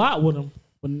went through a lot with him,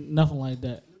 but nothing like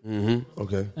that. Mm-hmm.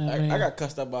 Okay. I got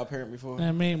cussed up by a parent before.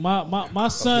 I mean, my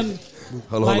son,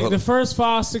 the first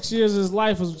 5-6 years of his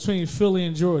life was between Philly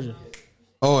and Georgia.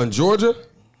 Oh, in Georgia?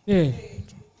 Yeah.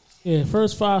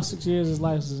 First 5-6 years of his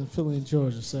life was in Philly and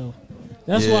Georgia. So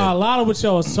that's why a lot of what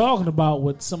y'all was talking about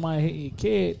with somebody hitting your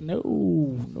kid. No,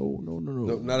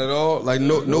 not at all. Like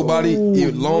nobody,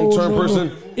 long term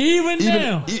person. Even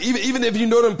if you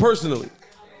know them personally.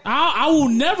 I will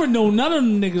never know none of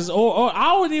them niggas, or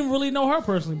I wouldn't even really know her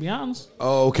personally. To be honest.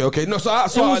 Oh, okay. No, so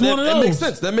that makes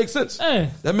sense. That makes sense. Hey.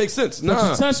 That makes sense.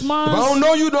 Nah, you touch mine. If I don't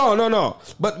know you, no.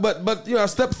 But you know,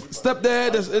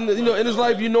 stepdad that's in his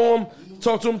life. You know him.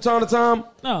 Talk to him time to time.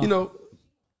 No. You know,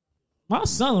 my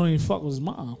son don't even fuck with his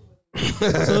mom.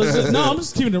 I'm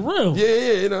just keeping it real.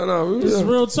 Yeah, no. This is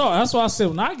real talk. That's why I said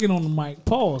when I get on the mic,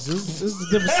 pause. This is a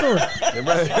different story.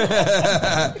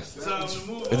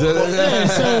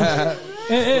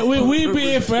 We be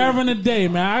here forever and a day,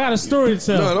 man. I got a story to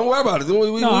tell. No, don't worry about it.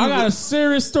 I got a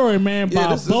serious story, man.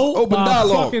 By boat, open by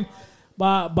dialogue. fucking,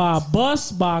 by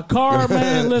bus, by car,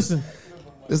 man. Listen.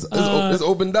 It's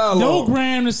open dialogue. No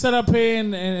Graham to set up here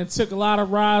and it took a lot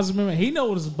of rides. Remember, he know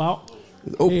what it's about.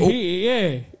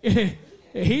 He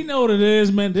know what it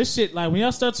is, man. This shit, like when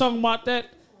y'all start talking about that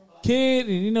kid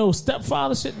and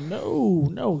stepfather shit, no.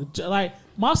 Like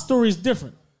my story is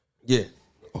different. Yeah.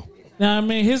 Now I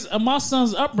mean, my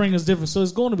son's upbringing is different, so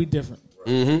it's going to be different.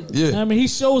 Mm-hmm. Yeah. I mean, he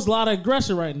shows a lot of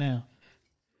aggression right now.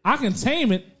 I can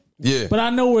tame it. Yeah. But I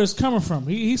know where it's coming from.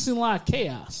 He's seen a lot of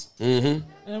chaos.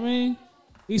 Mm-hmm. I mean,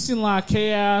 he's seen a lot of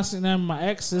chaos, and then my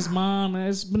ex, his mom, and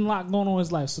it's been a lot going on in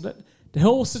his life. So that the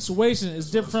whole situation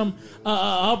is different from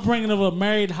upbringing of a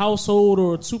married household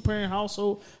or a 2-parent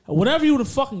household, or whatever you would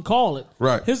fucking call it.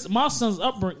 Right. My son's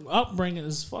upbringing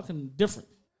is fucking different.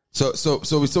 So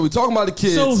we talking about the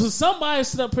kids. So somebody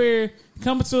sit up here,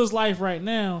 come into his life right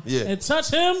now, and touch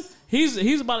him.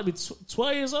 He's about to be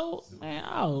 12 years old. Man,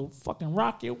 I'll fucking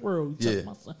rock your world. You touch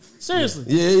my son. Seriously.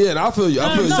 Yeah. And I feel you.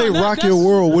 You say rock your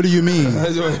world. What do you mean?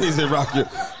 He said rock your.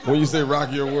 When you say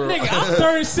rock your world, nigga, I'm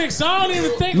 36. So I don't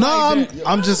even think like that.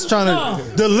 I'm just trying to.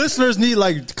 The listeners need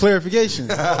like clarification.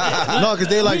 No, because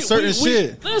they like certain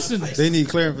shit. Listen, they need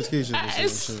clarification.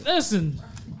 Listen.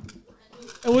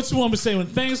 And what you want me to say when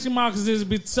things come out? Because there's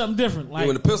be something different. Like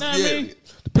when the pistol, the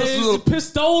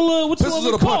pistola. What you want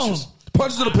me to call them?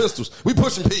 Punches or the pistols? We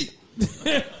pushing P.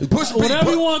 We pushing P.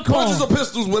 Whatever you want to call punches or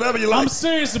pistols, whatever you like. I'm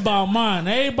serious about mine.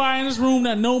 Everybody in this room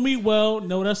that know me well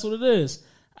know that's what it is.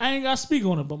 I ain't got to speak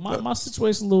on it, but my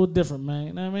situation a little different, man.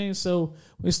 You know what I mean? So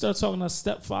we start talking about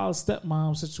stepfather,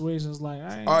 stepmom situations. Like, all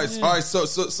right. So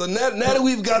now that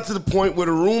we've got to the point where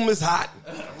the room is hot,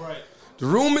 right? The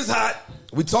room is hot.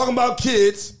 We talking about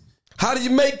kids. How do you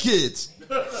make kids?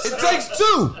 It takes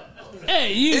 2.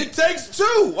 Hey, it takes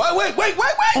 2. Wait.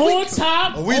 On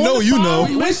top. We know you know.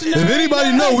 If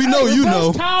anybody know, we know you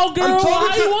know. Cowgirl,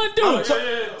 how you want to do it?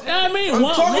 I mean,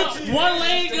 one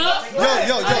leg up.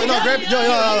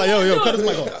 Yo, cut his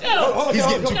mic off. He's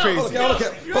getting too crazy.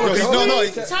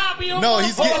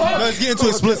 He's getting too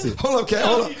explicit. Hold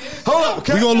up.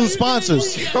 We gonna lose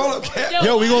sponsors.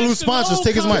 Yo, we gonna lose sponsors.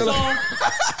 Take his mic.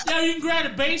 Yo, you can grab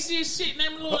the bassy and shit.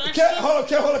 Name a little extra. Hold up,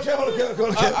 Cap. Hold on.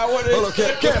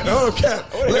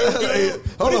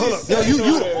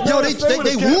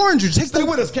 They warned you. Stay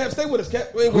with us, Cap.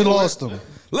 We lost them.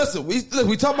 Listen,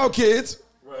 we talk about kids.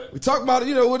 Right. We talk about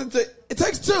what it takes. It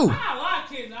takes 2. I like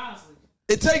kids, honestly.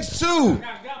 It takes 2.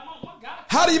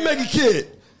 How do you make a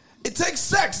kid? It takes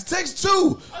sex. It takes 2.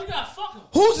 Oh, you gotta fuck them.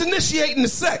 Who's initiating the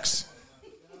sex?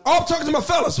 I'm talking to my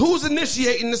fellas. Who's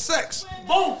initiating the sex?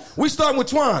 Both. We starting with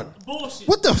Twine. Bullshit.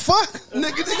 What the fuck?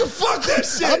 Nigga, fuck that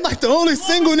shit. I'm like the only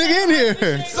single nigga in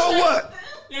here. So what?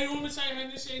 Yeah, you want me to tell you how to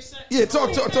initiate sex? Yeah,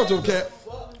 talk to him, Cap.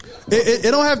 It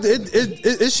don't have to.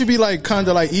 It should be like kind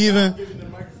of like even.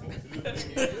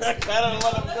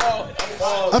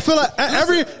 I feel like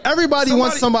everybody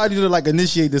wants somebody to like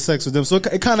initiate the sex with them, so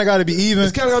it kind of got to be even.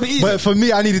 It's kind of got to be even. But for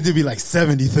me, I need it to be like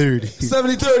 70-30.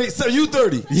 70-30. So you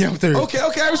 30. Yeah, I'm 30. Okay,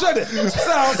 I respect it.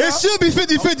 It should be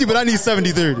 50-50, but I need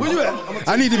 70-30. Where you at?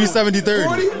 I need to be 70-30.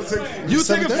 40? You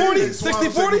taking 40?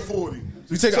 60-40?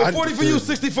 You take so 40 for you,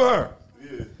 60 for her.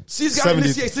 Yeah. She's got to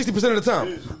initiate 60% of the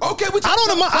time. Okay, I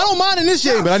don't mind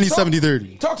initiating, but I need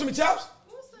 70-30. Talk to me, Chops.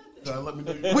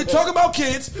 We talk about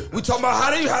kids. We talk about how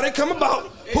they come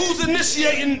about. Who's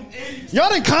initiating?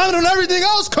 Y'all done comment on everything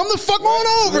else. Come the fuck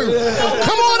on over.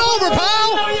 Come on over,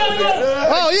 pal.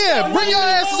 Oh yeah, bring your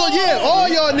asses on. Yeah, all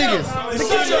y'all niggas.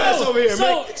 Get your ass over here,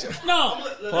 man.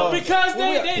 Because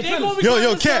they gonna be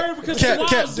Cat.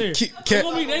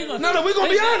 No, we gonna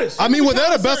be honest. I mean, well,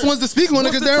 they're the best ones to speak on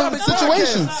because they're in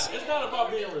situations. It's not about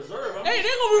being reserved. Hey, they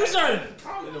gonna be reserved.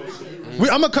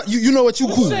 You know what? You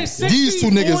cool. 60, These two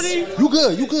niggas. 40, you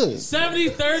good. 30.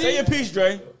 70-30. Say your piece,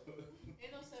 Dre.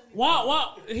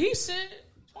 Wow. He said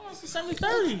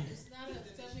 70-30. It's not a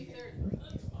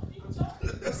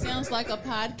 70-30. It sounds like a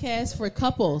podcast for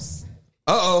couples.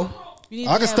 Uh-oh.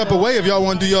 I can step away if y'all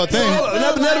want to do your thing.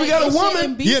 Now that we got a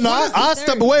woman. Yeah, no, I'll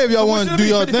step away if y'all want to do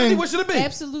your thing. What should it be?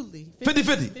 Absolutely.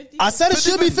 50-50. I said it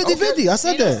should be 50-50. I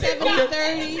said that.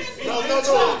 70-30. No.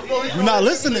 You're not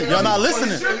listening. Y'all not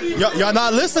listening. Y'all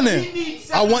not listening.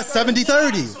 I want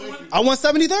 70-30. I want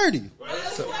 70-30.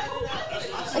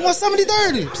 I want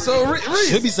 70-30. So,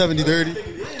 should be 70-30.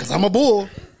 Because I'm a bull.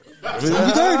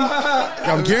 70-30.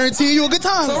 I'm guaranteeing you a good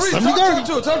time. 70-30.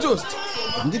 Talk to us.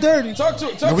 70-30. Talk to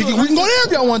us. We can go there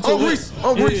if y'all want to. Reese.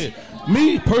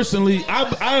 Me personally,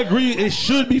 I agree it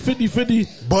should be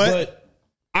 50-50, but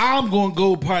I'm going to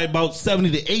go probably about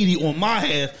 70-80 on my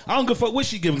half. I don't give a fuck what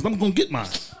she gives. I'm going to get mine.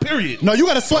 Period. No, you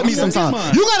got to sweat me sometimes.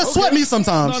 You got to sweat me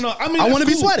sometimes. No. I mean, I want to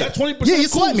be cool. sweated. That 20% yeah, you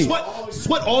cool. sweat me.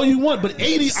 Sweat all you want, but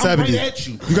 80, 70. I'm right at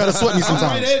you. You got to sweat me sometimes.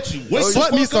 I'm right at you.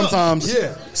 Sweat me sometimes.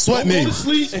 Yeah. Sweat Don't me. go to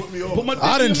sleep.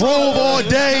 I done drove all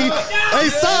day. Hey,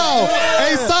 Sal.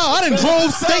 I done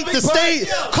drove state to state.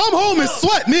 Come home and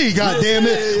sweat me,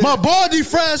 goddammit. My body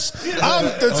fresh.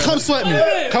 Come sweat me.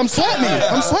 Come sweat me.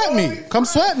 Come sweat me. Come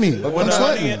sweat me. Come sweat me. When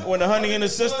the honey in the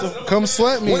system. Come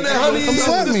sweat me. Come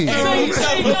sweat me.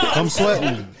 Come sweat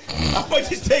me. I might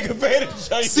just take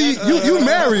advantage of you. See, you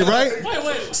married, right?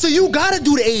 Wait. So you gotta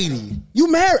do the 80.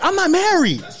 You married. I'm not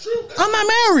married. I'm not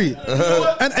married.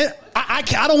 And I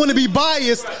don't want to be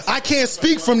biased. I can't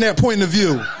speak from that point of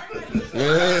view.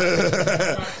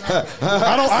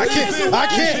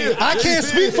 I can't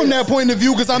speak from that point of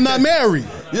view because I'm not married.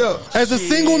 Yo, as a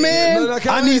single man,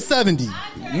 I need 70.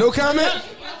 No comment.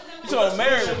 You talking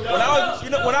married? When I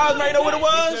was married, you know what it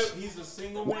was?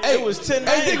 Hey, it was 10.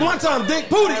 Hey, Dick, one time, Dick,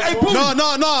 Pooty. Hey, Pooty.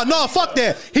 No, fuck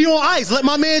that. He on ice. Let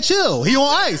my man chill. He on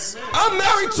ice. I'm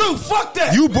married too. Fuck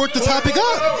that. You brought the topic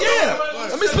up. Yeah.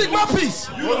 Let me speak my piece.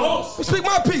 Wait.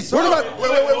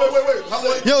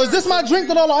 Yo, is this my drink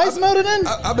with all the ice melted in?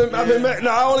 I've been married.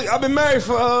 No, I've been married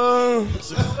for 8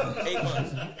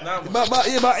 months. about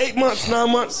 8 months,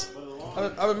 9 months.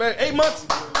 I've been married 8 months.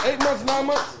 8 months, 9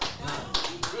 months.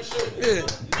 Yeah.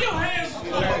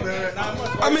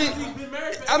 I mean,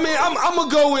 I'm gonna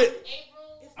go with.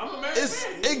 It's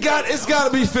got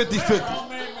to be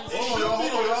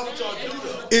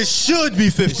 50-50. It should be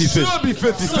 50-50. It should be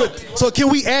 50-50. So can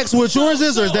we ask what yours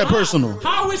is, or is that personal?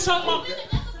 How are we talking about?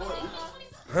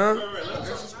 Huh?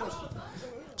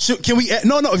 Can we?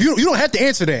 No. You don't have to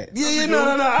answer that. Yeah.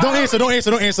 No. Don't answer.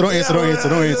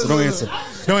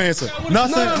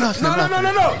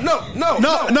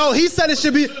 Nothing. No. He said it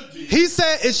should be. He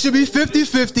said it should be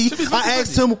 50-50. I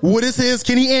asked him what is his.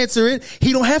 Can he answer it?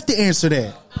 He don't have to answer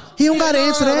that. He don't got to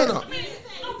answer that. No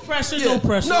pressure. No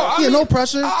pressure. No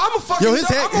pressure. I'm a fucking dog.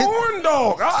 I'm a horn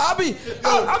dog. I'll be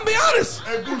honest.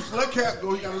 Hey, Bruce, let Cap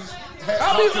go. He got his hat.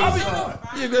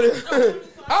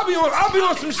 I'll be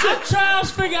on some shit. I'm trying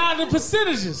to figure out the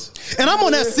percentages. And I'm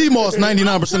on that CMOS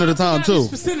 99% of the time too.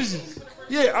 Percentages.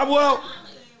 Yeah, Well,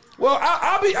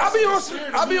 I'll be on some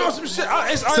shit.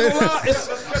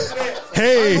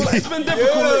 It's been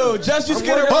difficult. Just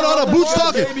get it. Hold on, Booch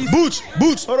talking.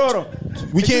 Booch. Hold on.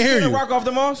 We can't hear you. Rock off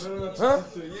the moss? Huh?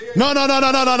 No.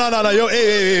 Yo,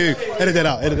 hey. Edit that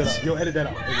out. Yo, edit that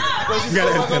out. You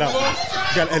gotta edit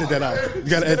that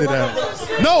out.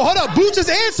 No, hold up. Booch is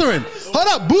answering. Hold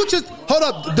up. Booch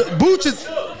is.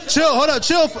 Chill. Hold up.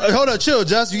 Chill.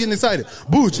 Just you getting excited.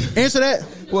 Booch, answer that.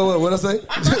 What I say?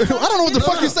 I don't know what the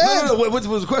fuck you said. No. What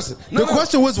was the question? The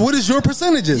question was, what is your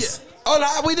percentages? Yeah. Oh,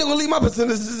 no, we didn't leave my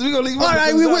percentages. We gonna leave. All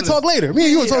right, we will talk later. Me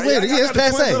and you will talk later. Yeah, it's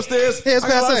passe. Yeah, it's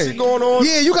passe. Going on.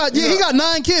 Yeah, he got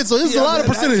 9 kids, so this is a lot of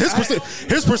percentage.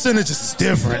 His percentages is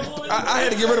different. I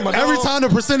had to get rid of my dog. Every time the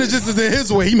percentages is in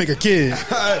his way, he make a kid.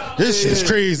 This shit's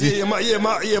crazy.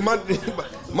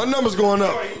 My numbers going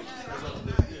up.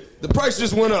 The price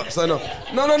just went up. So no.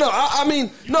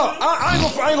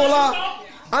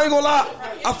 I ain't gonna lie.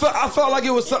 I felt like it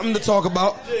was something to talk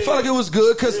about. I felt like it was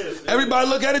good because everybody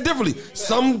look at it differently.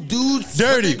 Some dudes,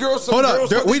 Dirty girls, hold up,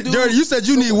 Dirty. You said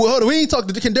you need. Hold on, we ain't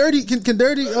talking. Can Dirty?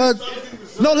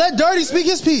 No, let Dirty speak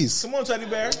his piece. Come on, Teddy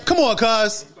Bear. Come on,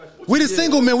 cuz. We the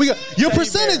single men. We got your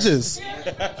percentages.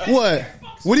 What?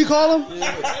 What do you call them?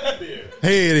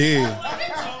 Head.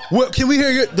 What? Can we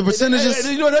hear the percentages?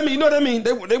 You know what I mean?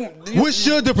 What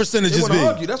should the percentages be?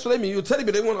 Hug you. That's what they mean. You tell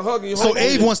me they want to hug you. So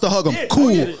Abe wants to hug him.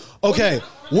 Cool. Okay.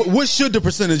 What should the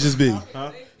percentages be?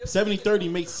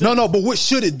 70-30 makes sense. No, but what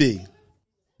should it be?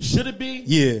 Should it be?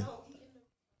 Yeah.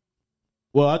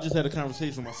 Well, I just had a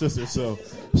conversation with my sister, so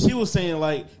she was saying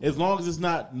like, as long as it's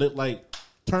not like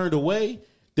turned away,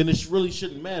 then it really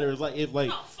shouldn't matter. It's like if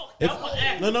no.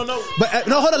 But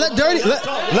no, hold on. Let Dirty. Let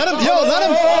him.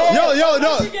 Yo,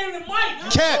 no.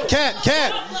 Cap.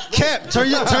 Turn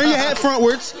your head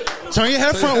frontwards.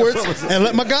 And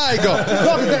let my guy go.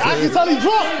 Look, I can tell he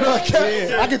drunk.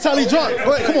 I can tell he drunk.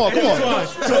 Wait, come on.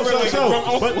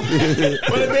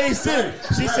 But it made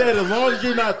sense. She said as long as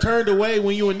you're not turned away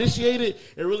when you initiate it,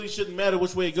 it really shouldn't matter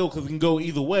which way it goes because it can go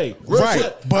either way.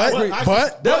 Right.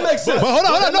 But that makes sense. But hold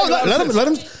on. No, let him.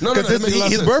 Because it's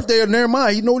his birthday. Never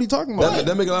mind. He know what he's talking about.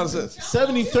 That make a lot of sense.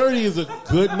 70-30 is a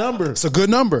good number. It's a good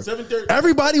number. 70-30.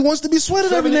 Everybody wants to be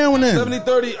sweated every now and then.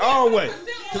 70-30 all way.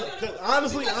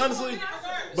 Honestly, I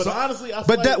feel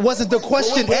but that wasn't the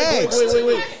question asked.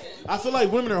 Wait. I feel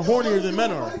like women are hornier than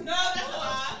men are.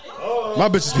 My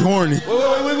bitches be horny. Wait.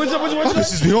 My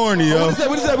bitches be horny, yo. What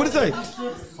did it say?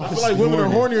 I feel like women are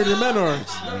hornier than men are.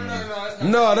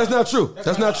 No, that's not true.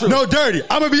 No, Dirty.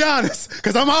 I'm gonna be honest,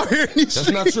 because I'm out here in these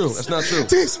streets. That's not true.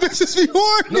 These bitches be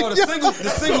horny. No, the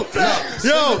single.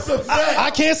 Yo,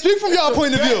 I can't speak from y'all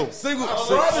point of view. Single.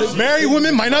 Married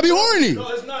women might not be horny. No,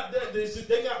 it's not that.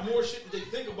 They got more shit that they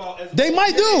think about. They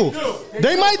might do.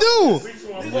 They like,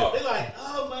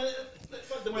 oh man.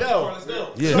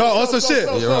 Yeah. No, also shit.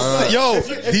 Yo,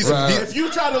 if you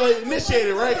try to like initiate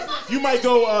it, right? You might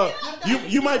go.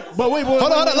 You might. But wait. Hold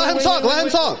on. Let him talk.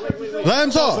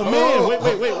 So man,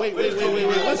 wait.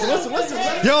 Listen.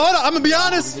 Yo, hold on. I'm gonna be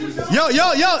honest. Yo.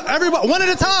 Everybody, one at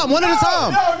a time. Yo,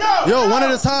 one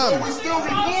at a time. We're still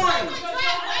recording.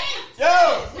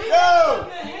 Yo.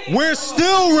 We're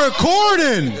still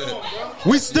recording.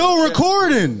 We still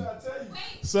recording.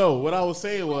 So what I was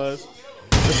saying was,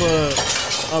 if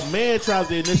a man tries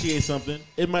to initiate something,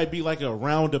 it might be like a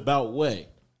roundabout way.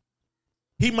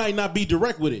 He might not be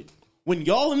direct with it. When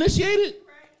y'all initiate it,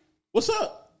 what's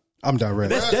up? I'm direct.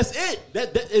 That's it.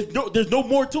 There's no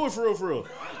more to it for real.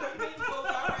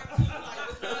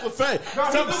 That's a fact.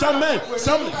 Some men.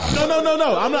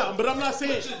 No. I'm not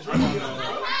saying.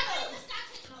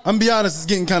 I'm be honest. It's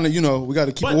getting kind of we got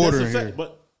to keep order in here.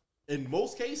 But in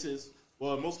most cases,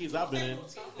 I've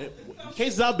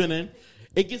been in,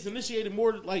 it gets initiated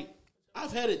more like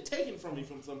I've had it taken from me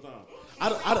from sometimes. I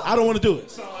don't want to do it.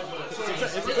 It's a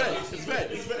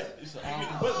fact.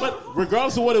 But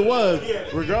regardless of what it was,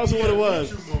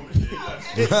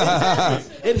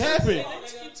 it happened.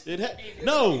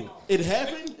 It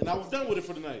happened, and I was done with it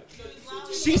for the night.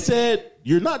 She said,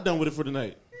 "You're not done with it for the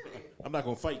night." I'm not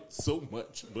gonna fight so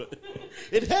much, but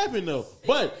it happened though.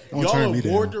 But y'all are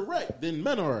more direct than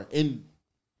men are, and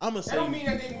I'm gonna say that don't mean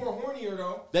that they more hornier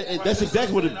though. That's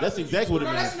exactly what it means.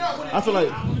 I feel like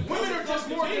women are just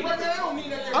more direct. That don't mean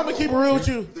that. I'm gonna keep it real with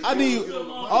you.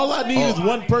 All I need is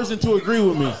one person to agree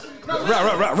with me. Right.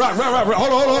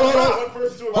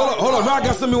 Hold on. Rock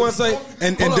got something you want to say.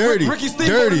 And Dirty. Ricky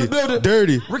Steamboat in the building.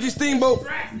 Dirty. Ricky Steamboat.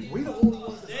 We the only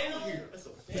ones down here.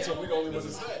 So we the only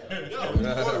ones that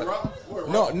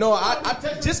No. I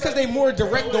just because they more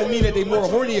direct don't mean that they more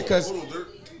hornier. Because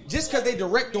just because they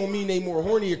direct don't mean they more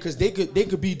hornier. Because they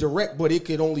could be direct, but it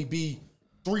could only be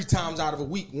 3 times out of a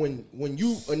week. When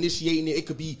you initiating it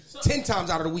could be 10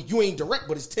 times out of the week. You ain't direct,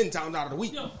 but it's 10 times out of the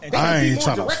week. I ain't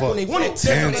trying to fuck. When they want it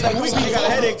 10 times out of the week, you got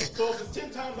a headache. So if it's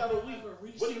 10 times out of the week,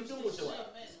 what are you doing with your life?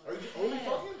 Are you only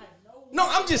fucking? No,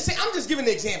 I'm just saying. I'm just giving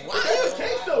an example. That's the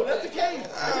case, though. That's the case.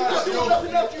 You doing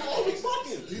nothing else. You only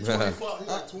fucking. He's 25. He's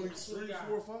like 23,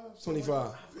 4, 5.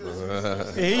 25.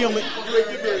 Yeah, he only.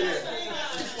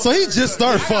 So he just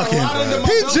start fucking.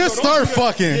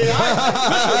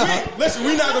 Listen,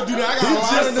 we not gonna do that. I got a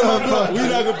lot of them. We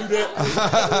not gonna do that.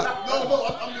 No,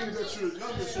 I mean that you're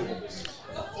young as shit.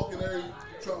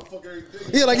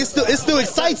 Yeah, like it still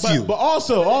excites you. But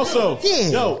also, yeah.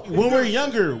 Yo, when we're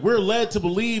younger, we're led to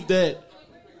believe that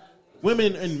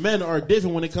women and men are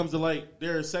different when it comes to like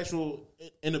their sexual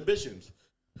inhibitions,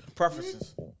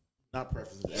 preferences. Not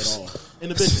preferences at all.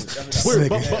 Inhibitions.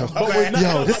 But we're not.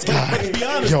 Yo, this guy.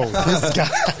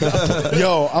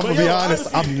 Yo, I'm gonna be honest.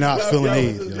 I'm not feeling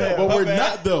AIDS. But we're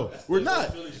not though. We're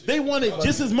not. They want it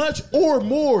just as much or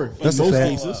more. That's a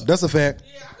fact. Cases. That's a fact.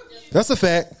 That's a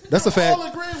fact. That's a fact.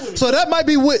 So that might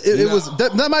be what it was.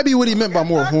 That might be what he meant by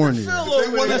more horny. That's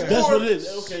what it is.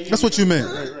 Okay, that's what you meant.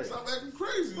 Stop acting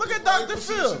crazy. Look at Dr.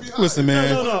 Phil. Listen,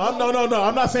 man. No. I'm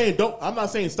not saying don't. I'm not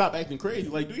saying stop acting crazy.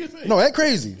 Like, do your thing. No, act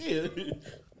crazy. Yeah.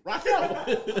 Rock out.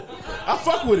 I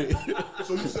fuck with it.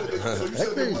 So you said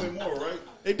they wanted more, right?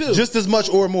 They do. Just as much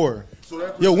or more.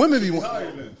 So yo, women be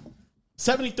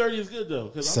 70-30 is good though.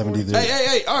 70-30.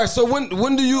 Hey! All right. So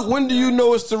when do you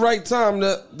know it's the right time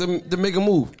to make a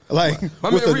move? Like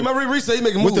my man Reese said he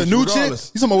make a move with the new chick.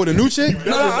 You talking about with a new chick?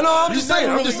 No. I'm just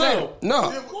saying.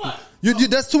 No. You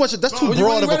that's too much. That's too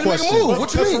broad of a question.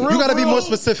 What you mean? You got to be more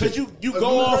specific. You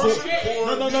go off. No.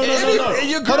 Hold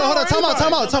on.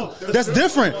 Time out. That's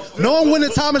different. Knowing when the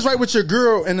time is right with your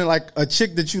girl and then like a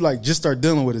chick that you like just start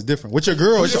dealing with is different. With your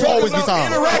girl, it should always be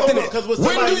time. Interacting it.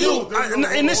 When do you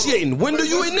initiating? When do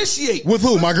you initiate? With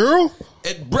who? My girl?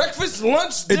 At breakfast,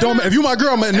 lunch, dinner? It don't. If you my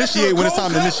girl, I'm gonna initiate when it's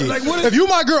time to initiate. Like, if you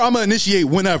my girl, I'm gonna initiate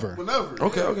whenever.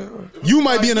 Okay. You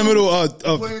might be in the middle of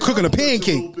cooking a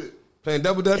pancake. Playing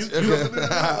double dutch. But you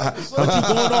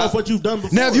going off what you've done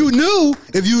before. Now, if you knew,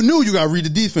 you gotta read the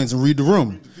defense and read the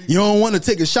room. You don't want to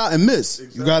take a shot and miss.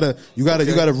 You gotta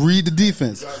read the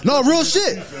defense. No, real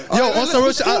shit. Yo, on some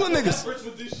real shit.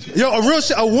 Yo, a real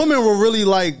shit. A woman will really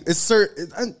like. We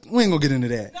ain't gonna get into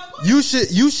that. You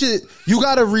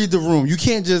gotta read the room. You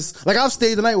can't just like I've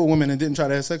stayed the night with women and didn't try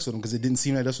to have sex with them because it didn't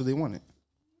seem like that's what they wanted.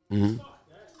 Mm-hmm.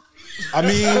 I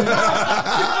mean.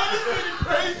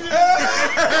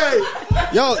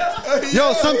 Yo,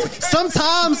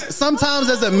 sometimes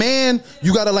as a man,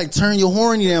 you gotta like turn your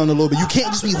horny down a little bit. You can't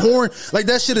just be horny like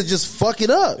that. Shit'll just fuck it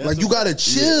up. Like you gotta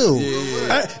chill.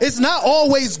 It's not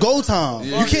always go time.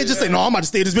 You can't just say no. I'm about to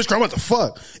stay this bitch. I'm about to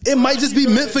fuck. It might just be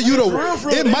meant for you to.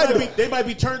 They might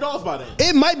be turned off by that.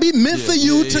 It might be meant for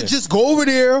you to just go over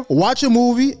there, watch a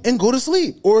movie, and go to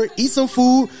sleep, or eat some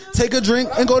food, take a drink,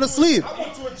 and go to sleep.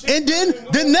 And then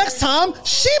the next time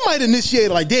she might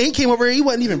initiate like, damn, he came over here, he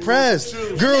wasn't even pressed.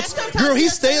 Girl, he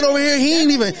stayed over here,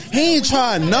 he ain't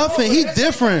trying nothing. He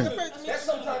different.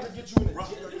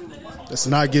 That's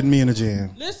not getting me in a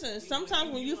jam. Listen,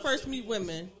 sometimes when you first meet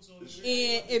women, and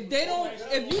if you don't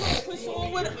push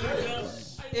on with them,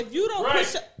 if you don't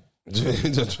push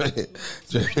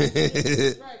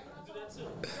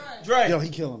Dre. Yo, he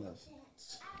killing us.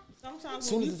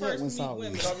 Sometimes when you first meet women, I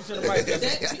am talking to the mic.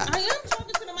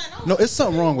 No, it's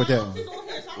something wrong with that one. I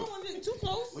don't want to get too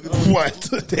close. What?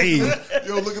 Hey. Yo,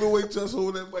 look at the way Just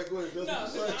holding that mic. Go ahead. Turn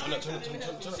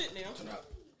up.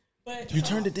 But you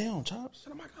turned it down, Chops.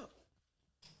 Turn the mic up.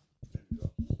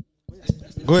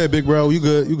 Go ahead, big bro. You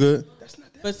good.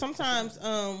 But sometimes,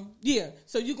 so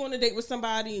you go on a date with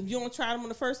somebody, if you don't try them on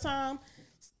the first time,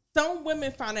 some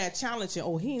women find that challenging.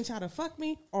 Oh, he ain't trying to fuck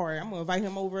me? All right, I'm going to invite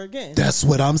him over again. That's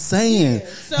what I'm saying. Yeah.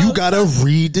 So, you got to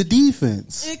read the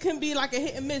defense. It can be like a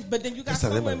hit and miss, but then you got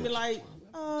some women be like,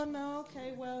 oh, no,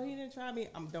 okay, well, he didn't try me.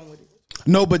 I'm done with it.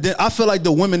 No, but then I feel like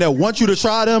the women that want you to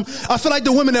try them,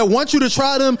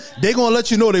 they going to let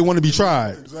you know they want to be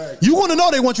tried. Exactly. You want to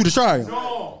know they want you to try them.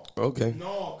 No. Okay.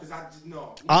 No, because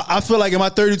I feel like in my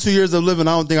 32 years of living,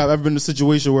 I don't think I've ever been in a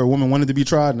situation where a woman wanted to be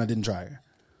tried and I didn't try her.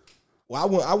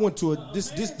 Well, I went to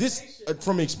this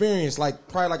from experience, like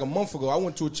probably like a month ago. I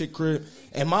went to a chick crib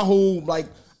and my whole like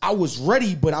I was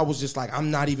ready, but I was just like, I'm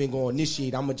not even gonna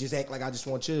initiate. I'm gonna just act like I just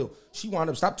want to chill. She wound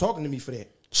up stop talking to me for that.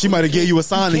 She might have gave you a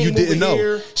sign and you didn't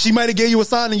know. She might have gave you a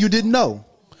sign and you didn't know.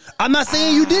 I'm not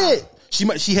saying you did.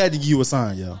 She had to give you a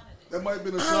sign, yo. That might have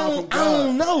been a sign from God. I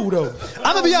don't know though.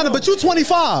 I'm gonna be honest, but you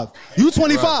 25. You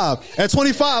 25. Right. At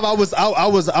 25, I was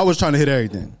trying to hit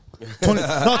everything.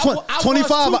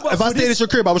 25. If I stayed at your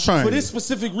crib, I was trying. For this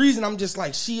specific reason, I'm just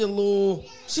like she a little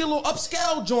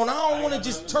upscale, John. I don't want to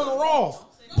just turn her off,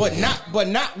 but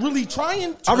not really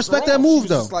trying. I respect that move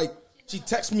though. Just like she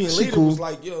texted me and later was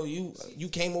like, "Yo, you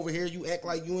came over here. You act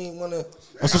like you ain't wanna."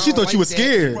 Oh, so she thought you was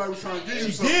scared. She probably was trying to get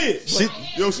you something. She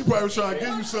probably was trying to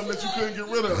give you something that you couldn't get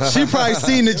rid of. She probably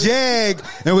seen the jag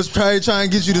and was probably trying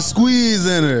to get you to squeeze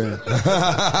in her.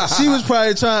 She was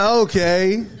probably trying.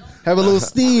 Okay. Have a little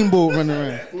steamboat running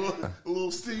around. A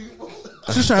little steamboat.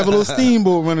 She's trying to have a little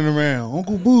steamboat running around.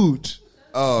 Uncle Booch.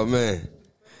 Oh man,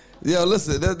 yo,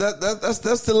 listen,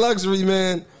 that's the luxury,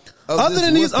 man. Other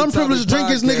than these unprivileged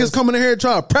drinkers niggas coming in here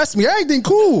trying to press me, everything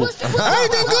cool.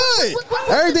 Everything good.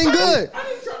 Everything good.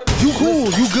 You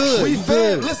cool. You good. We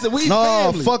family. Listen, we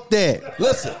family. No, fuck that.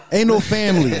 Listen. Ain't no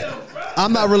family.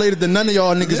 I'm not related to none of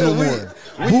y'all niggas no more.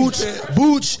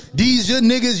 Booch, these your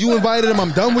niggas. You invited them.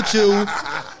 I'm done with you.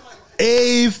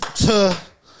 Ave to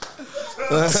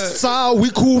Sal, we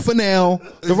cool for now.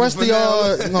 The rest of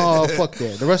y'all, no, fuck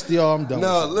that. The rest of y'all, I'm done.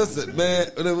 No, listen,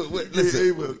 man.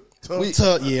 Listen.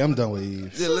 Yeah, I'm done with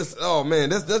Eve. Yeah, listen. Oh man,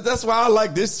 that's why I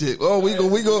like this shit. Oh, we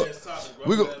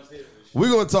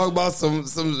gonna talk about some.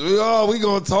 We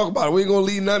gonna talk about it. We ain't gonna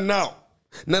leave nothing out.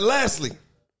 Now, lastly,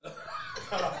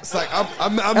 it's like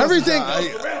I'm everything.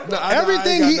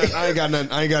 Everything. I ain't got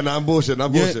nothing. I'm bullshit.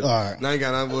 I'm bullshit. Yeah, all right. I ain't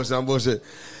got nothing. I'm bullshit.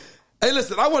 Hey,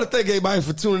 listen, I want to thank everybody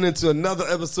for tuning into another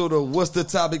episode of What's the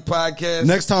Topic podcast.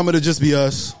 Next time it'll just be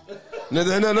us. No.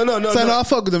 So I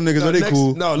fuck with them niggas. No, they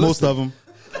cool. No, most of them.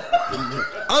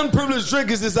 Unprivileged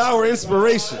drinkers is our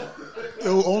inspiration.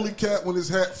 Yo, only cat when his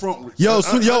hat front. Yo.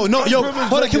 Hold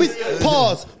on. Can we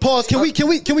pause?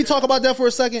 Can we talk about that for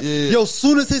a second? Yeah. Yo,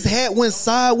 soon as his hat went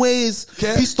sideways,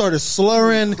 he started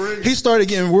slurring. He started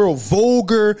getting real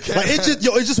vulgar. Like it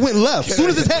just went left. Soon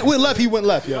as his hat went left, he went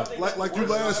left. Yo, like you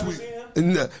last week.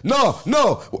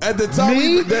 No. At the time,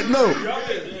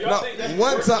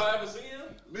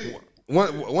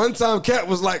 One time, Cat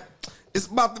was like, "It's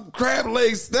about the crab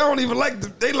legs. They don't even like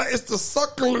it's the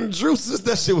suckling juices."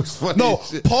 That shit was funny. No,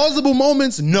 pausable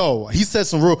moments. No, he said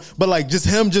some real, but like just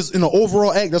him, just in the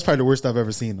overall act. That's probably the worst I've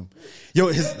ever seen him. Yo,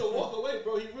 he had to walk away,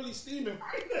 bro. He really steaming.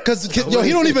 Cause he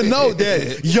don't even know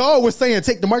that y'all was saying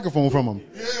take the microphone from him.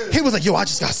 He was like, "Yo, I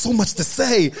just got so much to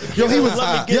say." Yo, he was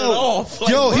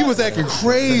he was acting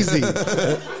crazy.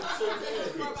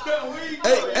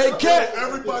 Hey, Cat.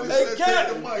 Everybody said take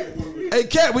the mic. Hey,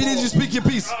 Cat, we need you to speak your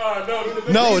piece.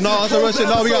 No, it's a rush.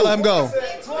 No, we gotta let him go.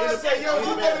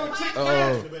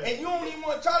 And you don't even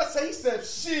want to try to say he said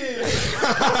shit.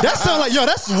 That sound like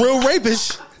that's real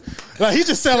rapish. Like he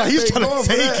just sound like he's trying to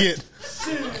take it.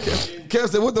 Cat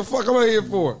said, "What the fuck am I here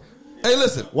for?" Hey,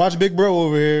 listen. Watch Big Bro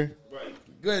over here.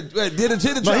 Go ahead. Hit the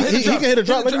drop. No, he can hit a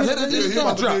drop. Hit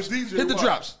the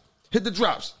drops. Hit the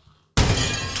drops.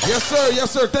 Yes,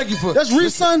 sir. Thank you for that's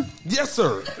Reese, son. Yes,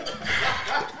 sir.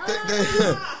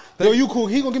 Yo, you cool?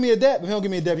 He gonna give me a dap. If he don't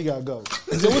give me a dap, he gotta go.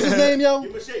 Yo, what's his name, yo?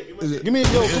 Give him a shake. Give me a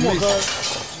yo. Come on,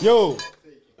 cuz. Yo. Give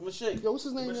him a shake. Yo, what's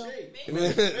his name, yo?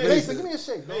 Mason, give me a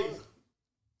shake, dog.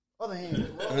 Other hand.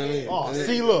 Oh,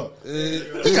 see, look.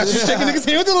 He got you shaking niggas'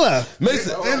 hand to the left.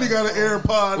 Mason. And he got an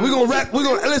AirPod. We're gonna wrap.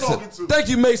 Listen. Thank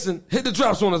you, Mason. Hit the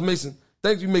drops on us, Mason.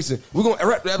 Thank you, Mason. We're gonna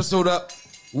wrap the episode up.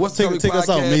 What's the Take us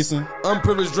out, Mason.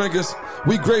 Unprivileged drinkers.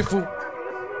 We grateful.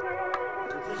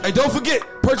 Hey, don't forget,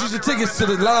 purchase your tickets to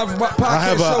the live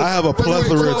podcast show. I have a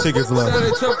plethora of tickets left. I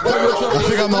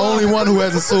think I'm the only one who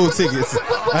hasn't sold tickets.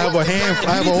 I have a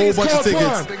whole bunch of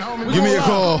tickets. Give me a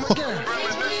call.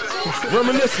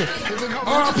 Reminiscing.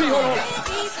 R.I.P. Hold on.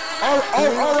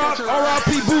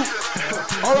 R.I.P. Boot.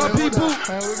 R.I.P. Boot.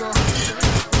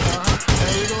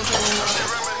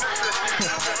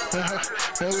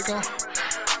 There we go.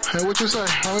 Hey, what you say?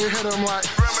 How you hit him like?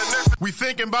 We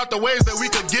thinking about the ways that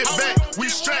we could get back. We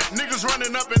strapped, niggas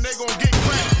running up and they gon' get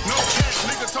cracked. No cat,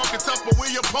 nigga talking tough, but where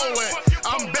your pole at?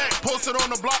 I'm back, posted on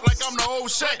the block like I'm the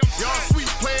old Shaq. Y'all sweet,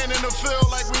 playing in the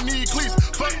field like we need cleats.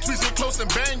 Fuck tweets, get close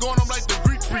and bang on them like the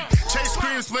Greek freak. Chase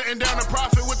cream, splitting down the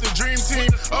profit with the dream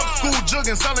team. Up school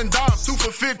jugging, selling dogs, 2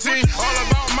 for 15. All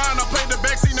about mine, I played the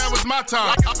backseat, that was my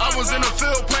time. I was in the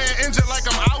field playing injured like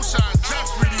I'm outshine.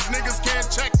 Jeffrey, these niggas can't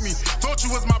check me. Thought you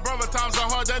was my brother, times are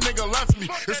hard, that nigga left me.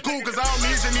 It's cool, cause I don't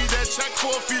need you, need that check for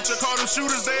a feature. Call them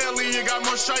shooters, they lean, you got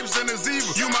more stripes than a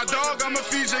zebra. You my dog, I'm a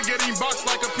feature, getting boxed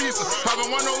like a pizza. Probably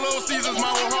one no little Caesars, my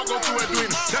whole heart go to a dream.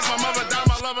 That's my mother, die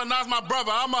my lover, now's my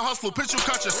brother. I'm a hustler, pitch you,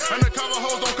 cut you. Undercover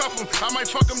hoes don't cuff them. I might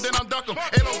fuck them, then I'm duck them.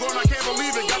 Ain't no going, I can't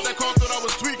believe it. Got that call, thought I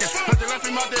was tweaking. But they left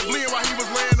him out there bleeding while he was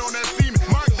laying on that semen.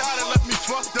 Mark died and left me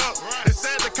fucked up. It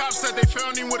said the cops said they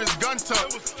found him with his gun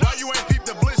tucked. Why you ain't peep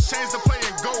the blitz, change the play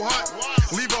and go hut.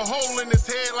 Leave a hole in his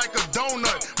head like a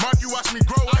donut. Mark, you watch me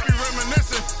grow, I be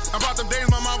reminiscing about them days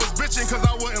my mom was bitching cause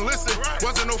I wouldn't listen.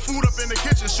 Wasn't no food up in the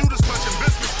kitchen, shooters clutching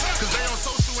biscuits cause they on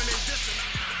social and they